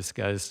 Big Nose,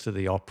 goes to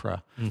the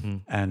opera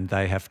and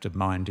they have to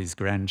mind his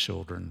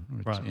grandchildren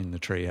in the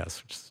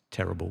Treehouse, which is a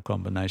terrible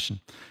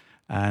combination.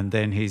 And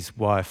then his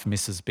wife,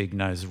 Mrs. Big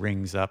Nose,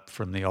 rings up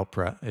from the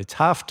opera. It's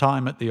half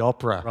time at the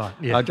opera. Right,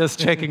 yeah. I'm just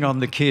checking on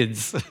the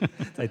kids.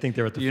 They think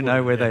they're at the You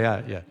know where they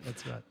are, yeah.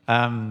 That's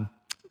right.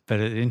 But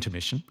at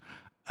intermission,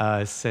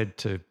 I said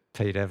to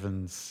Pete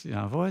Evans,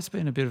 I've always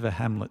been a bit of a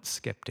Hamlet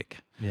skeptic.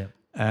 Yeah.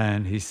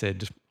 And he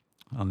said,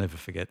 I'll never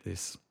forget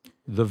this,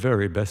 the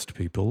very best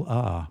people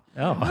are.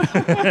 Oh.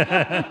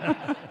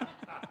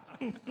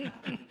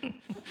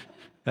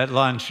 That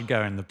line should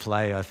go in the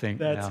play, I think.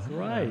 That's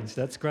great.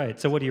 That's great.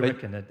 So what do you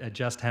reckon? A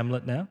just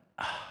Hamlet now?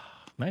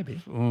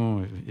 Maybe.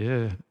 Oh,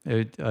 yeah.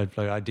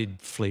 I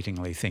did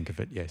fleetingly think of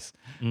it, yes.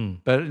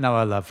 But no,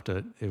 I loved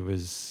it.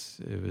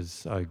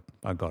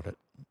 I got it.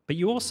 But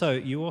you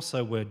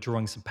also were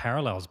drawing some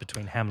parallels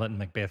between Hamlet and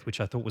Macbeth, which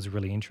I thought was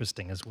really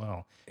interesting as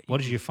well. What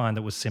did you find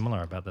that was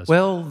similar about those?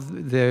 Well,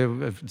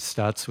 there it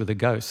starts with a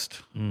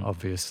ghost,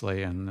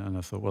 obviously, and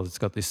I thought, well, it's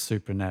got this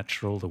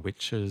supernatural, the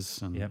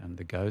witches and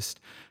the ghost.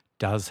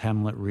 Does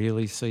Hamlet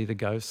really see the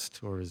ghost,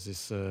 or is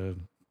this a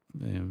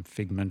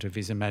figment of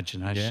his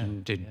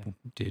imagination?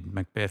 Did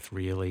Macbeth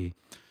really?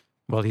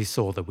 Well, he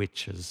saw the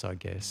witches, I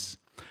guess,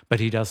 but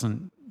he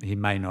doesn't. He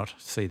may not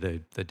see the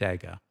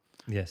dagger.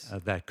 Yes.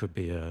 That could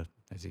be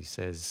as he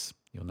says,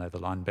 you'll know the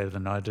line better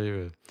than I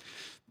do,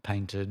 a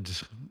painted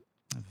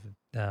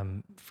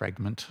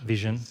fragment.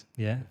 Vision,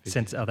 yeah.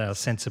 Are they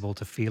sensible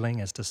to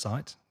feeling as to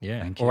sight?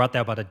 Yeah. Thank Or you. art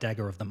thou but a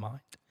dagger of the mind?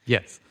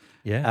 Yes.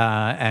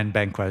 Yeah. And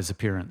Banquo's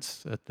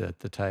appearance at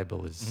the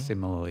table is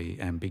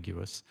similarly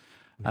ambiguous.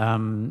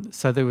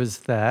 So there was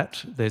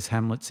that. There's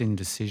Hamlet's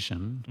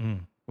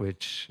indecision,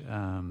 which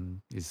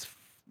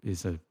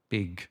is a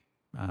big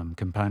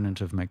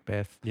component of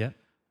Macbeth. Yeah.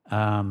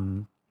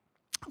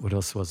 What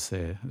else was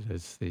there?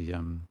 There's the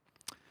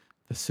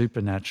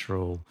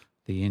supernatural,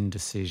 the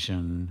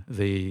indecision,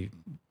 the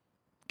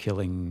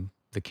killing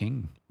the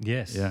king.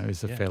 Yes. Yeah, it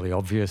was a fairly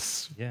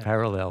obvious Yeah.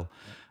 parallel.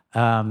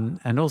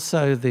 And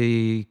also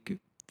the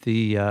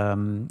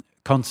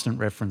constant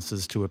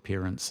references to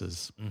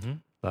appearances.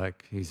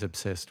 Like he's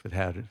obsessed with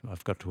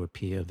I've got to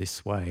appear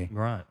this way.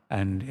 Right.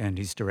 And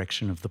his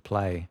direction of the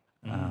play.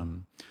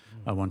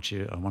 I want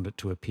it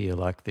to appear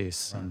like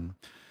this, and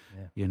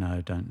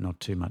not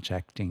too much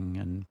acting.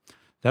 And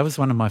that was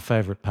one of my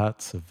favourite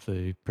parts of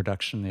the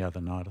production the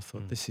other night. I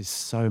thought this is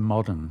so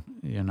modern.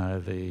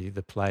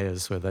 The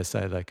players where they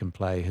say they can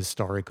play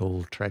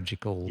historical,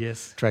 tragical,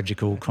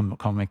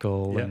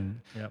 comical,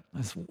 and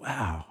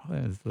wow,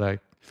 it's like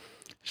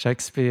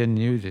Shakespeare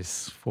knew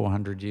this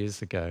 400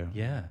 years ago.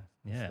 Yeah.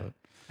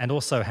 And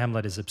also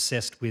Hamlet is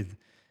obsessed with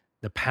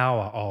the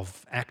power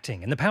of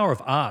acting and the power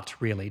of art,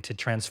 really, to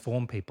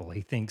transform people.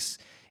 He thinks,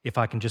 if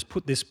I can just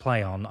put this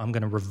play on, I'm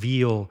going to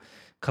reveal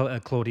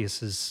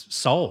Claudius's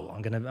soul.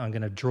 I'm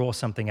going to draw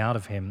something out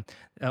of him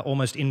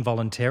almost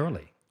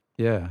involuntarily.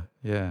 Yeah.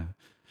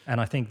 And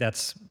I think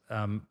that's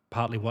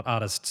partly what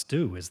artists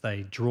do, is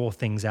they draw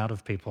things out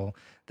of people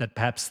that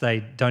perhaps they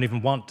don't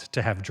even want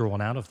to have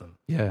drawn out of them.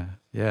 Yeah,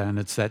 and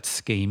it's that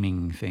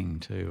scheming thing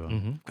too.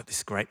 I've got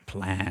this great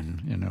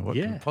plan, what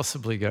can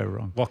possibly go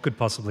wrong? What could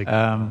possibly go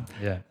wrong?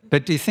 Yeah.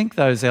 But do you think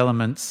those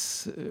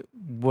elements,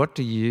 why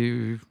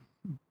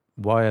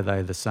are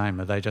they the same?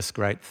 Are they just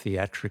great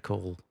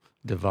theatrical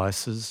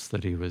devices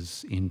that he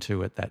was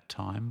into at that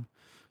time?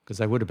 Because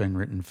they would have been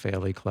written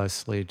fairly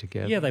closely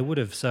together. Yeah, they would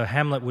have. So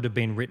Hamlet would have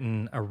been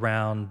written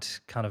around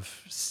kind of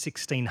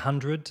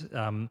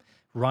 1600,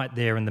 right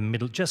there in the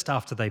middle, just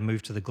after they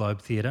moved to the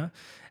Globe Theatre.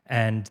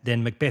 And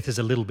then Macbeth is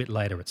a little bit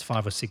later. It's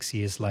 5 or 6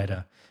 years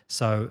later.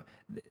 So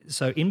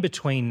in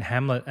between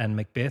Hamlet and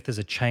Macbeth, there's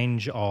a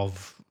change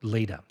of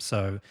leader.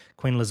 So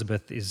Queen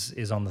Elizabeth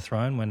is on the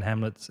throne when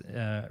Hamlet's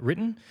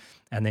written,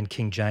 and then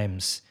King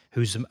James,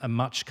 who's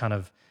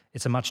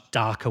it's a much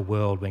darker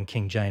world when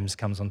King James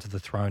comes onto the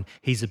throne.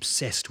 He's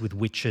obsessed with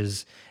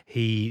witches.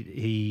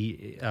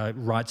 He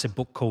writes a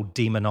book called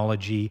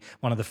Demonology.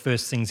 One of the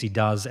first things he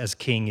does as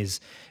king is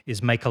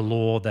make a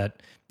law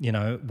that,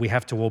 we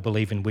have to all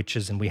believe in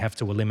witches and we have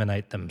to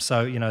eliminate them.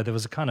 So, there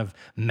was a kind of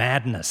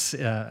madness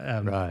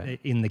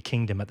in the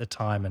kingdom at the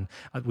time, and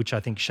which I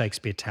think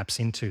Shakespeare taps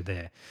into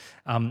there.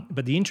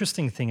 But the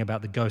interesting thing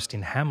about the ghost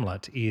in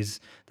Hamlet is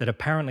that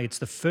apparently it's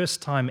the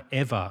first time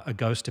ever a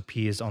ghost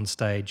appears on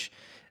stage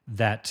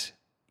that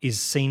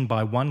is seen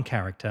by one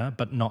character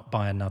but not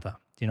by another.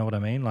 Do you know what I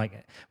mean?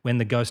 Like when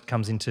the ghost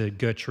comes into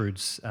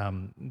Gertrude's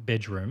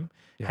bedroom,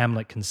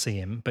 Hamlet can see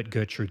him, but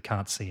Gertrude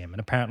can't see him.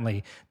 And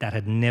apparently that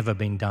had never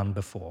been done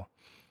before.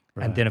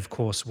 Right. And then, of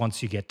course,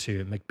 once you get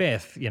to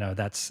Macbeth,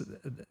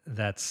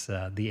 that's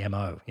the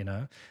MO.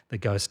 The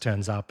ghost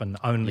turns up and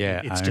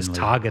it's just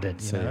targeted.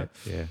 So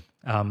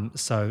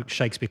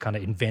Shakespeare kind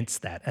of invents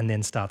that and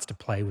then starts to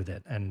play with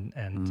it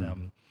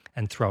and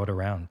throw it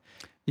around.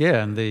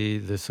 Yeah, and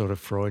the sort of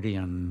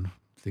Freudian,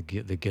 the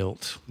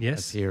guilt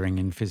appearing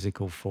in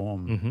physical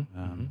form.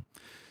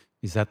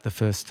 Is that the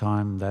first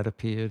time that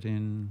appeared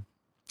in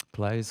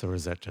plays, or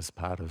is that just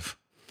part of?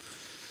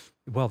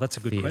 Well, that's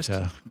a good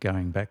question.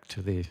 Going back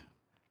to the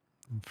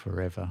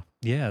forever.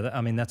 Yeah,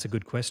 that's a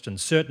good question.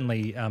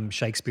 Certainly,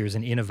 Shakespeare is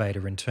an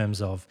innovator in terms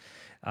of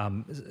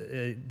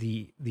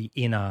the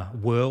inner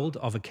world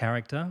of a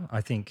character.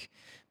 I think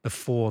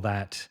before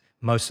that,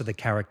 most of the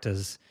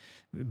characters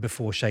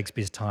before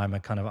Shakespeare's time are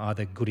kind of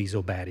either goodies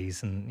or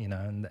baddies,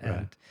 and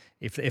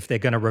if they're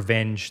going to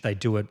revenge, they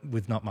do it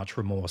with not much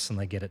remorse and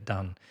they get it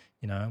done.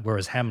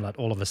 Whereas Hamlet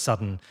all of a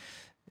sudden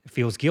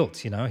feels guilt.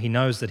 He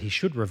knows that he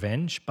should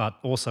revenge, but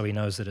also he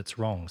knows that it's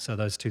wrong. So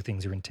those two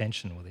things are in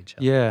tension with each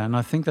other. Yeah, and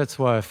I think that's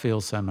why I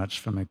feel so much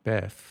for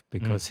Macbeth,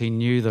 because he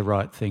knew the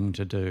right thing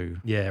to do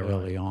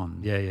early on.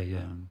 Yeah.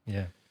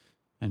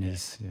 And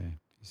he's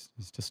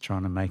just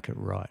trying to make it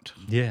right.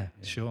 Yeah,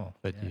 sure.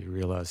 But you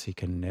realise he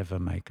can never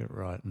make it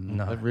right.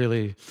 And I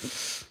really,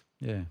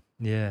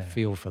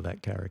 feel for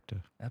that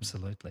character.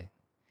 Absolutely.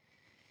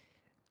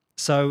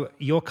 So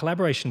your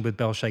collaboration with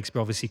Bell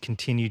Shakespeare obviously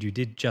continued. You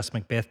did Just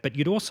Macbeth, but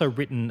you'd also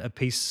written a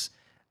piece,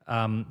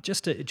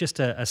 just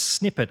a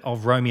snippet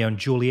of Romeo and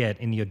Juliet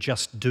in your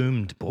Just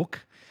Doomed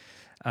book.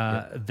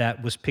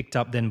 That was picked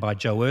up then by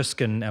Joe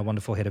Erskine, our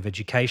wonderful head of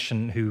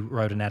education, who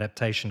wrote an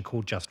adaptation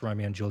called Just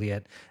Romeo and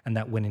Juliet, and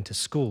that went into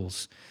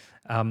schools.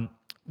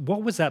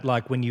 What was that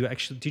like when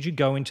did you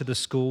go into the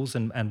schools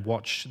and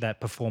watch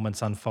that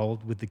performance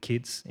unfold with the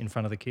kids, in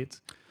front of the kids?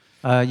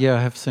 Yeah,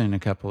 I have seen a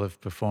couple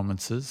of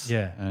performances.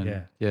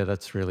 Yeah. Yeah,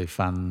 that's really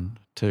fun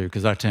too,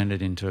 because I turned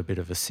it into a bit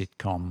of a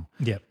sitcom.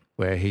 Yep.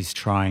 Where he's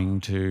trying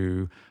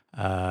to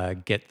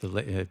get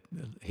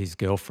his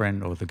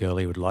girlfriend, or the girl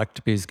he would like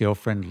to be his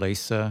girlfriend,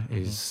 Lisa,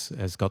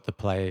 has got the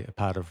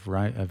part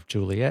of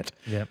Juliet.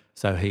 Yep.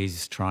 So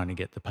he's trying to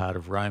get the part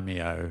of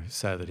Romeo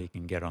so that he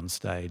can get on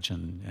stage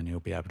and he'll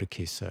be able to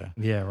kiss her.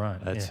 Yeah,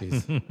 right. That's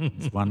his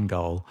one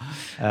goal.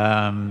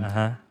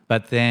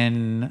 But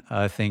then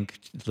I think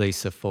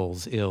Lisa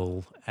falls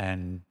ill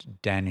and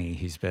Danny,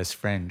 his best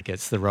friend,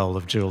 gets the role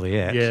of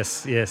Juliet.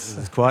 Yes.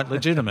 It's quite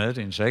legitimate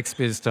in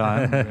Shakespeare's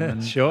time.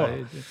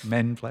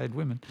 Men played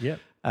women. Yep.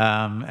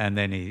 And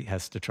then he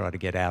has to try to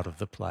get out of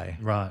the play.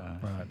 Right.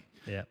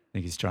 Yeah. I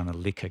think he's trying to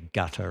lick a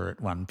gutter at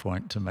one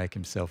point to make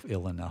himself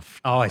ill enough.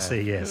 Oh, I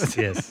see. Yes.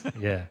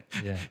 Yeah.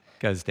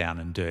 Goes down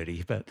and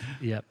dirty. But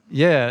yep.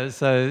 Yeah,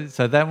 so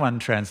that one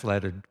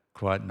translated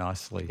quite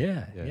nicely.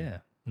 Yeah.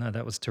 No,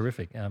 that was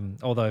terrific.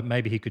 Although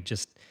maybe he could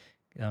just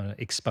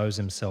expose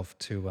himself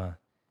to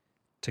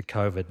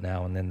COVID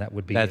now, and then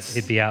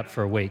he'd be out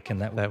for a week,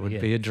 and that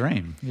would be a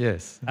dream.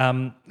 Yes.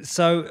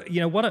 So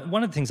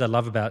one of the things I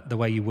love about the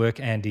way you work,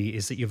 Andy,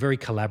 is that you're very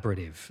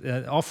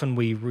collaborative. Often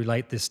we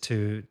relate this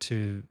to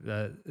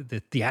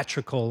the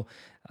theatrical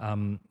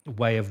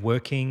way of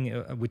working,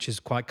 which is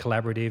quite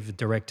collaborative.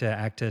 Director,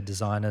 actor,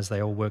 designers,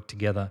 they all work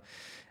together.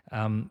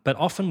 But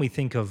often we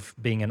think of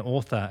being an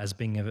author as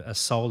being a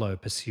solo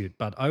pursuit.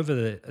 But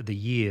over the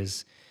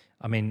years,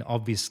 I mean,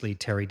 obviously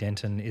Terry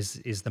Denton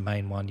is the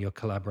main one, your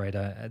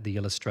collaborator, the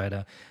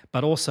illustrator,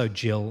 but also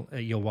Jill,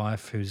 your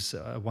wife, who's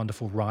a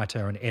wonderful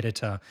writer and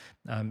editor.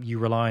 You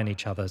rely on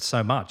each other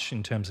so much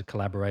in terms of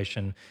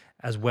collaboration,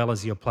 as well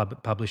as your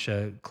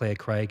publisher, Claire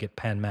Craig at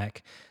Pan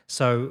Mac.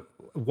 So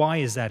why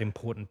is that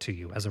important to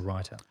you as a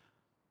writer?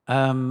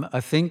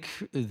 I think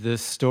the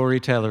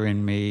storyteller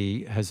in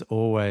me has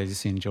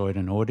always enjoyed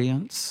an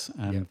audience,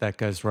 and that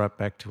goes right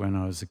back to when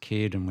I was a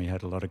kid and we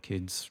had a lot of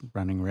kids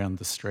running around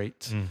the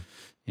streets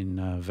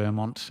in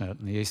Vermont, out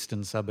in the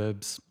eastern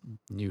suburbs,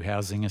 new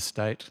housing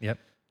estate. Yep.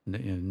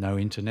 No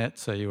internet,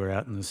 so you were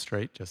out in the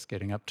street just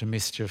getting up to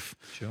mischief,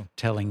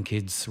 telling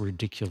kids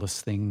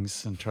ridiculous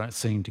things and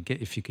seeing to get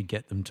if you could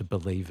get them to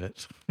believe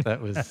it.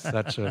 That was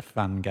such a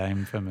fun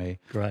game for me.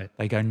 Great.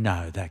 They go,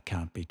 "No, that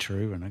can't be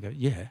true," and I go,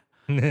 "Yeah."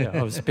 Yeah,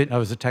 I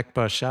was attacked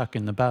by a shark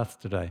in the bath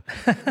today.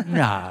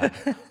 No.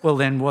 Well,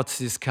 then what's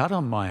this cut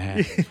on my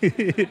hand?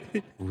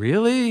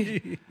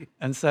 Really?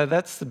 And so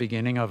that's the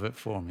beginning of it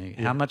for me.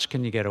 Yeah. How much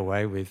can you get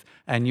away with?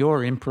 And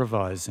you're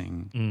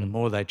improvising. The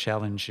more they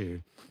challenge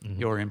you,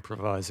 you're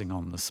improvising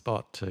on the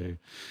spot to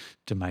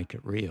make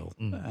it real.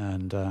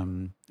 And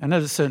at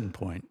a certain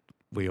point,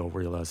 we all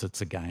realise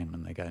it's a game,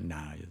 and they go,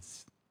 "No,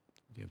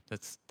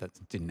 that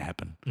didn't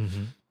happen."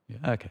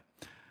 Yeah, okay.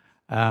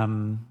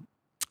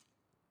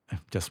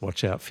 Just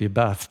watch out for your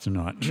bath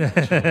tonight.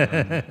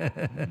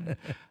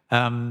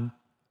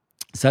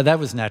 So that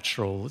was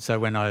natural. So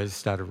when I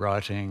started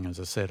writing, as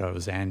I said, I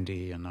was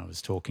Andy and I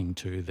was talking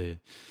to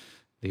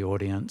the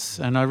audience.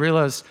 And I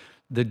realised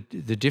the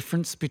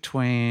difference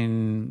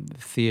between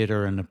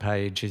theatre and a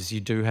page is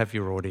you do have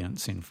your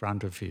audience in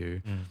front of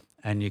you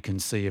and you can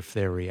see if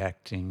they're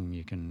reacting,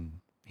 you can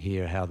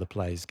hear how the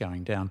play's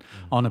going down.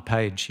 On a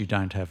page, you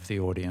don't have the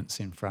audience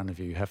in front of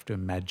you. You have to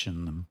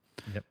imagine them.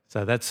 Yep.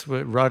 So that's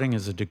where writing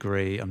as a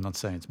degree. I'm not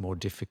saying it's more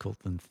difficult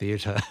than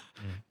theatre,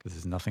 because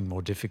there's nothing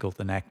more difficult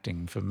than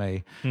acting for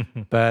me.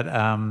 But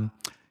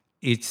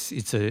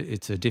it's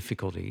a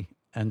difficulty,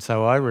 and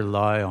so I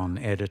rely on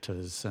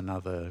editors and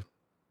other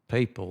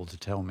people to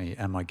tell me,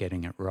 am I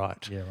getting it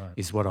right? Yeah, right.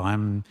 Is what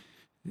I'm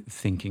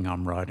thinking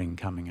I'm writing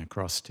coming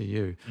across to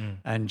you?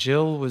 And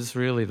Jill was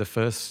really the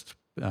first.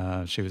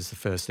 She was the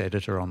first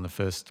editor on the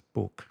first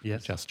book,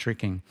 Just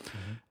Tricking,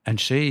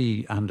 and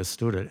she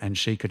understood it and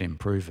she could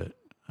improve it.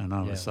 And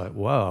I was like,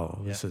 "Wow,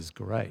 this is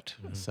great!"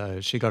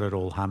 So she got it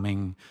all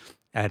humming,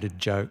 added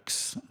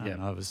jokes,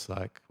 and I was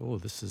like, "Oh,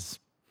 this is."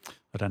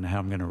 I don't know how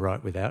I'm going to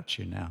write without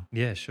you now.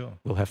 Yeah, sure.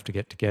 We'll have to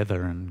get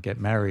together and get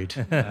married.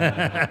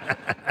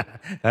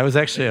 That was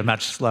actually a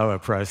much slower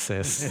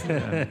process,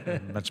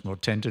 a much more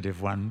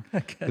tentative one,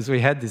 because we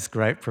had this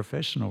great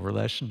professional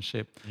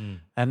relationship.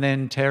 And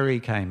then Terry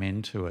came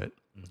into it,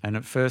 and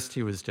at first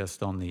he was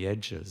just on the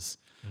edges,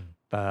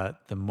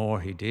 but the more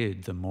he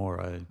did, the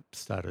more I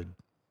started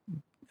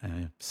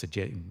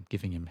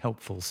giving him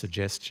helpful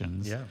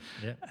suggestions.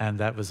 And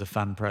that was a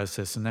fun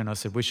process. And then I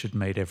said, we should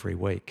meet every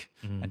week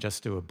and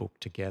just do a book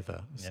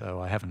together.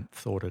 So I haven't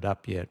thought it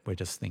up yet. We're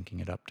just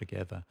thinking it up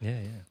together.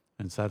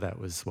 And so that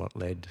was what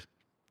led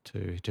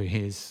to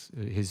his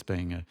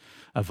being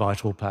a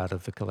vital part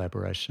of the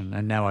collaboration.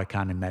 And now I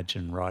can't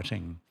imagine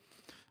writing.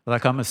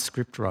 Like, I'm a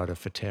script writer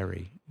for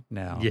Terry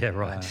now. Yeah,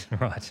 right,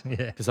 right, yeah.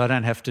 Because I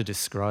don't have to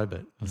describe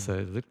it.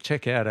 So look,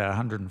 check out our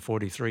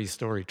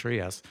 143-story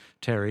treehouse.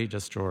 Terry,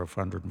 just draw a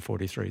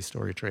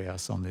 143-story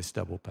treehouse on this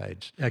double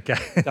page. Okay,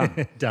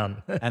 Done.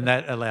 Done. And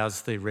that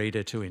allows the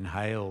reader to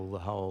inhale the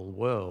whole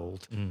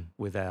world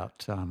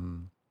without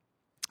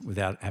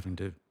having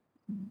to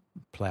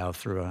plough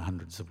through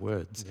hundreds of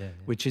words,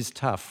 which is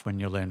tough when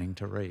you're learning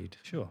to read.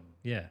 Sure,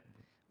 yeah.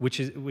 Which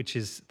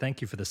is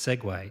thank you for the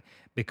segue,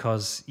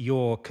 because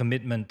your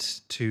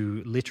commitment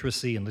to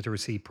literacy and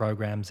literacy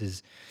programs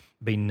has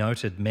been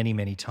noted many,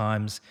 many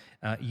times.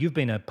 You've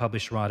been a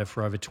published writer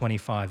for over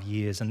 25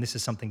 years, and this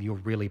is something you're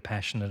really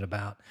passionate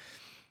about.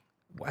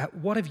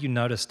 What have you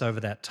noticed over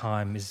that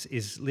time?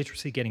 Is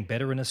literacy getting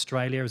better in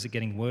Australia? Is it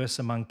getting worse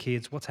among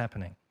kids? What's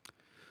happening?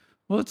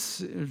 Well,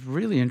 it's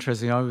really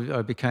interesting.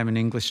 I became an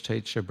English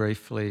teacher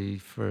briefly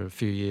for a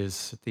few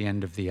years at the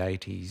end of the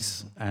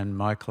 80s, and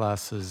my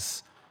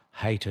classes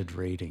hated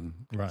reading.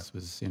 Right. This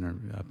was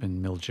up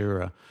in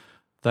Mildura.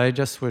 They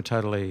just were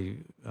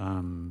totally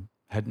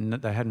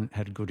they hadn't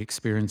had good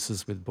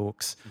experiences with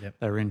books. Yep.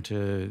 They were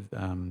into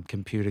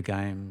computer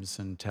games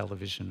and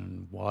television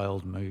and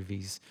wild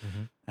movies,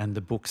 and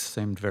the books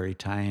seemed very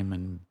tame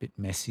and a bit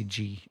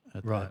messagey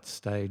at that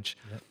stage.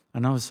 Yep.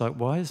 And I was like,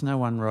 why is no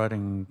one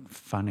writing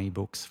funny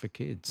books for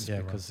kids?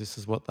 Yeah, because this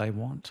is what they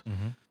want.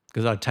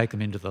 Because I'd take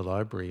them into the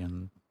library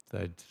and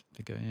they'd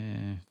go,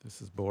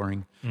 this is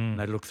boring. And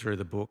they'd look through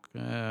the book,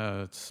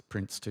 it's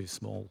print's too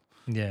small.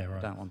 Yeah,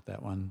 right. Don't want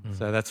that one.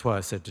 So that's why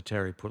I said to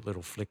Terry, put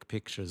little flick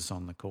pictures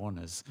on the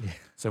corners. Yeah.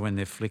 So when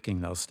they're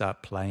flicking, they'll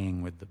start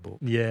playing with the book.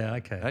 Yeah,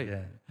 okay, Right?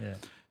 yeah.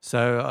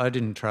 So I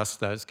didn't trust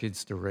those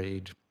kids to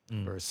read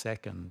for a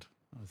second.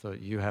 I thought,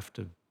 you have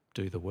to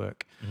do the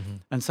work.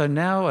 And so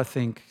now I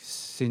think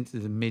since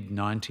the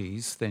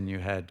mid-90s, then you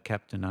had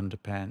Captain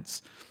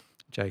Underpants,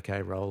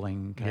 J.K.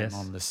 Rowling came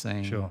on the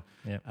scene. Sure,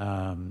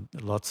 yeah.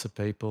 Lots of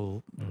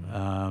people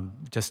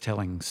just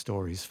telling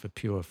stories for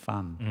pure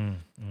fun.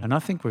 And I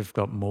think we've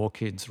got more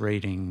kids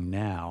reading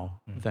now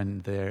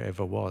than there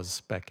ever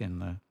was back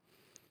in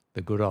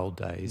the good old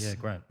days. Yeah,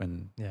 great.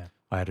 When Yeah.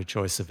 I had a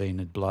choice of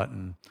Enid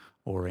Blyton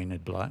or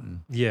Enid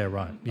Blyton. Yeah,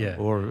 right, yeah.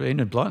 Or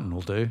Enid Blyton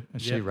will do.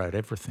 She wrote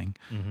everything.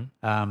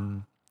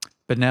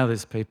 But now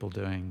there's people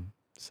doing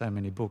so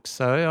many books.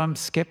 So I'm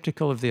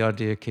sceptical of the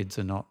idea kids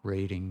are not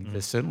reading.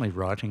 They're certainly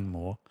writing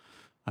more.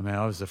 I mean,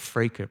 I was a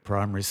freak at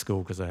primary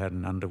school because I had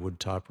an Underwood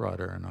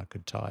typewriter and I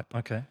could type.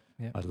 Okay,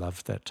 yeah. I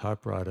loved that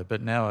typewriter.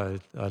 But now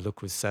I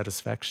look with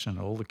satisfaction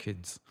at all the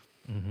kids.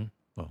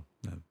 Well,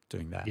 no,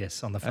 doing that.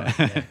 Yes, on the phone.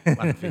 Yeah.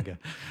 One finger.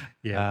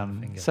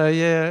 One finger. So,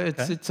 yeah,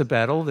 it's a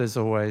battle. There's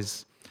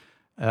always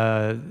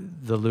the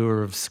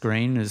lure of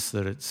screen is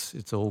that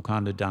it's all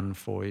kind of done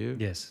for you.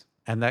 Yes.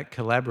 And that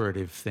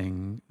collaborative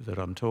thing that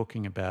I'm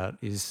talking about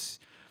is,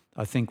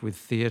 I think, with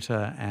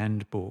theatre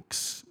and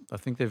books, I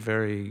think they're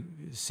very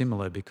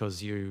similar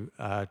because you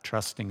are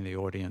trusting the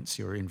audience,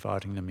 you're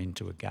inviting them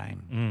into a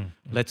game.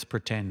 Let's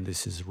pretend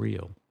this is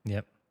real.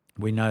 Yep.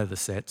 We know the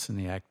sets and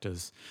the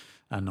actors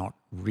are not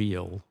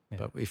real,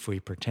 but if we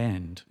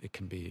pretend, it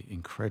can be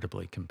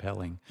incredibly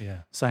compelling. Yeah.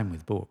 Same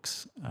with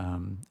books.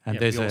 And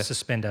we all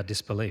suspend our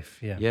disbelief.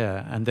 Yeah.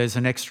 Yeah, and there's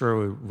an extra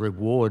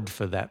reward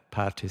for that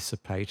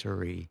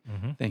participatory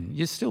thing.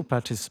 You're still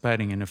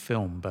participating in a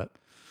film, but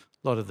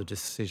a lot of the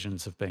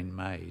decisions have been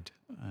made.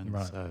 And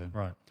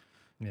Right.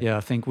 Yeah,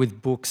 I think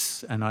with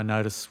books, and I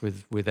notice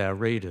with our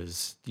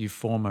readers, you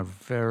form a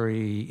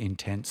very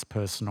intense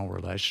personal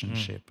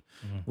relationship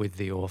with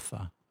the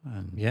author.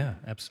 And yeah,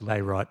 absolutely.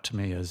 they write to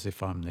me as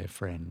if I'm their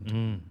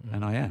friend,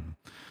 and I am.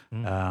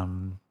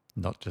 I'm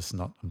just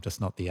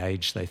not the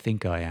age they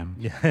think I am.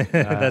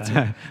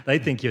 Yeah, they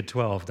think you're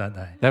 12, don't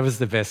they? That was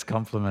the best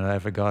compliment I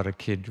ever got. A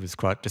kid was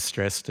quite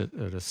distressed at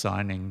a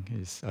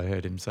signing. I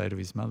heard him say to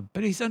his mother,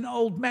 "But he's an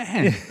old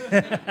man."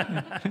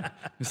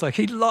 It's like,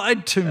 he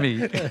lied to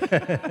me.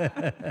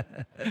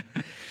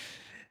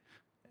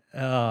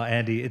 Oh,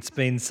 Andy, it's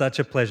been such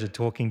a pleasure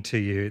talking to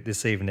you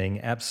this evening.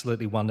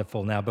 Absolutely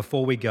wonderful. Now,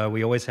 before we go,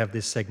 we always have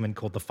this segment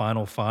called The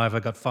Final Five.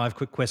 I've got 5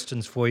 quick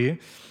questions for you.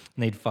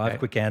 Need 5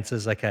 quick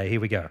answers. Okay,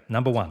 here we go.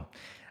 Number 1,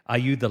 are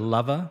you the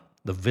lover,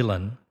 the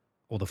villain,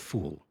 or the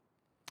fool?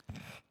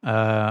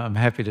 I'm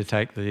happy to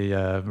take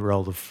the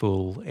role of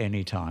fool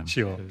anytime.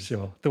 Sure.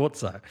 Thought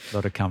so. A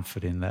lot of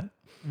comfort in that.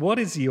 What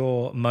is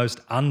your most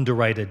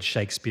underrated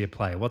Shakespeare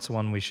play? What's the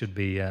one we should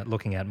be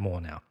looking at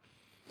more now?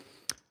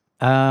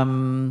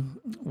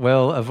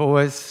 Well, I've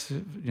always,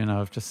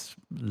 I've just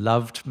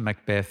loved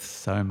Macbeth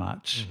so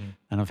much,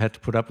 and I've had to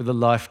put up with a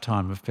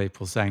lifetime of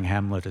people saying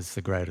Hamlet is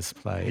the greatest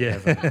play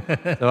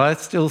ever. So I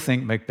still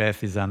think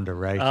Macbeth is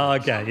underrated. Oh,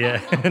 okay,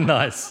 yeah,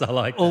 nice. I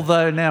like that.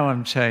 Although now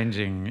I'm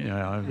changing.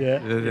 I'm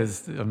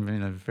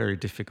in a very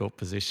difficult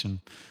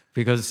position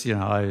because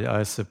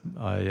I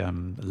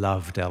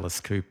loved Alice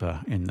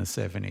Cooper in the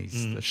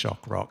 70s, the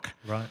shock rock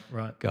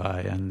right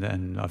guy, and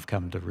then I've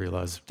come to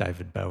realise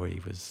David Bowie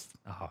was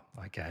Oh,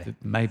 okay.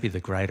 Maybe the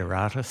greater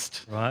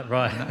artist. Right.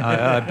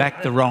 I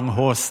backed the wrong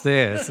horse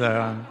there,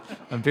 so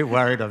I'm a bit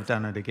worried I've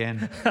done it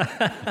again.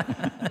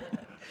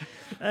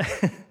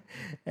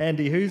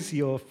 Andy, who's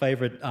your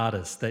favourite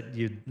artist that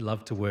you'd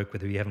love to work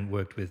with who you haven't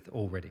worked with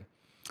already?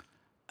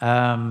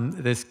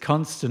 There's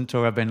constant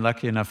talk. I've been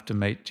lucky enough to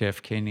meet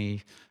Jeff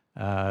Kinney,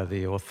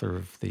 the author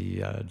of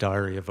the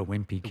Diary of a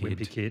Wimpy Kid.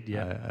 Wimpy Kid,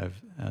 yeah.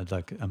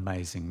 Like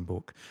amazing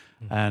book.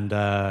 And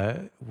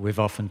we've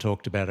often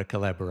talked about a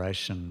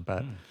collaboration,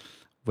 but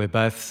we're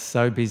both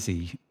so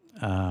busy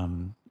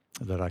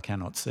that I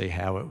cannot see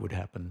how it would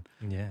happen.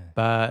 Yeah.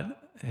 But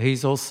he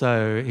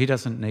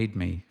doesn't need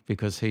me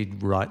because he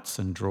writes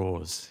and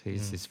draws.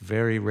 He's this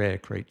very rare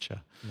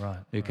creature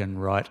who can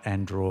write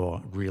and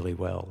draw really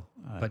well.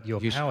 But your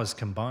powers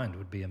combined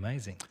would be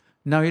amazing.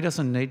 No, he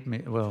doesn't need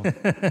me. Well,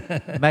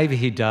 maybe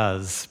he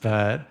does,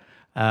 but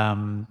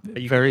But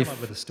you can come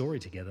up with a story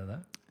together,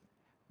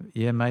 though.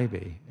 Yeah,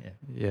 maybe.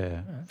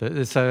 Yeah.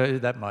 But, so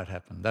that might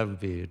happen. That would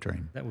be a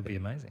dream. That would be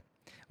amazing.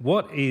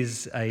 What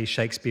is a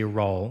Shakespeare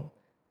role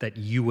that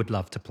you would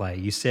love to play?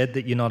 You said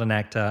that you're not an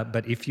actor,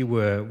 but if you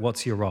were,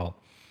 what's your role?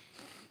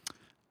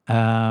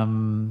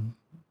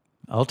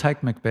 I'll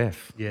take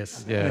Macbeth.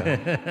 Yes. Yeah,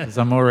 because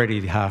I'm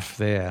already half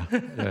there.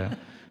 Yeah.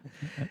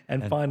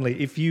 And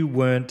finally, if you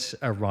weren't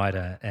a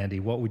writer, Andy,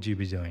 what would you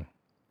be doing?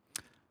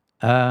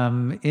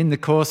 In the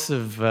course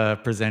of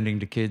presenting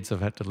to kids,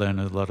 I've had to learn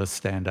a lot of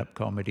stand-up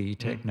comedy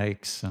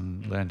techniques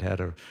and learned how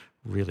to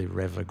really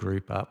rev a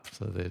group up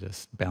so they're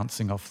just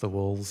bouncing off the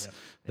walls. Yep.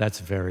 That's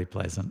very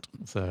pleasant.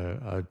 So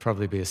I'd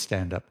probably be a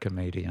stand-up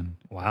comedian.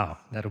 Wow,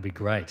 that'll be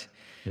great.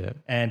 Yeah.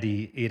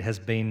 Andy, it has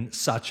been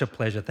such a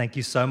pleasure. Thank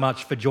you so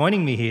much for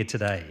joining me here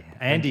today.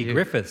 Andy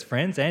Griffiths,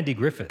 friends, Andy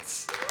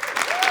Griffiths.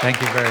 Thank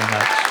you very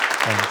much.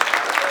 Thanks.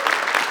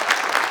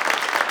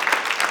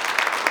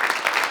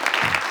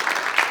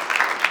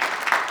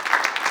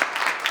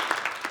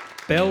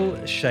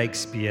 Bell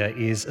Shakespeare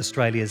is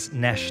Australia's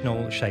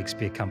national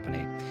Shakespeare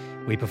company.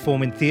 We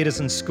perform in theatres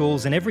and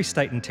schools in every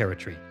state and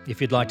territory. If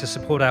you'd like to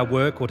support our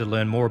work or to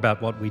learn more about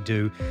what we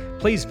do,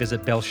 please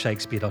visit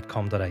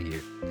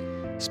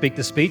bellshakespeare.com.au. Speak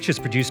the Speech is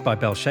produced by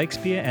Bell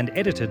Shakespeare and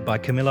edited by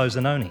Camillo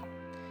Zanoni.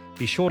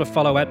 Be sure to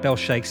follow @Bell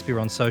Shakespeare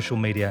on social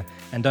media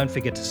and don't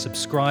forget to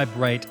subscribe,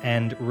 rate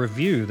and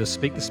review the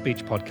Speak the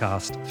Speech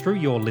podcast through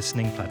your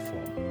listening platform.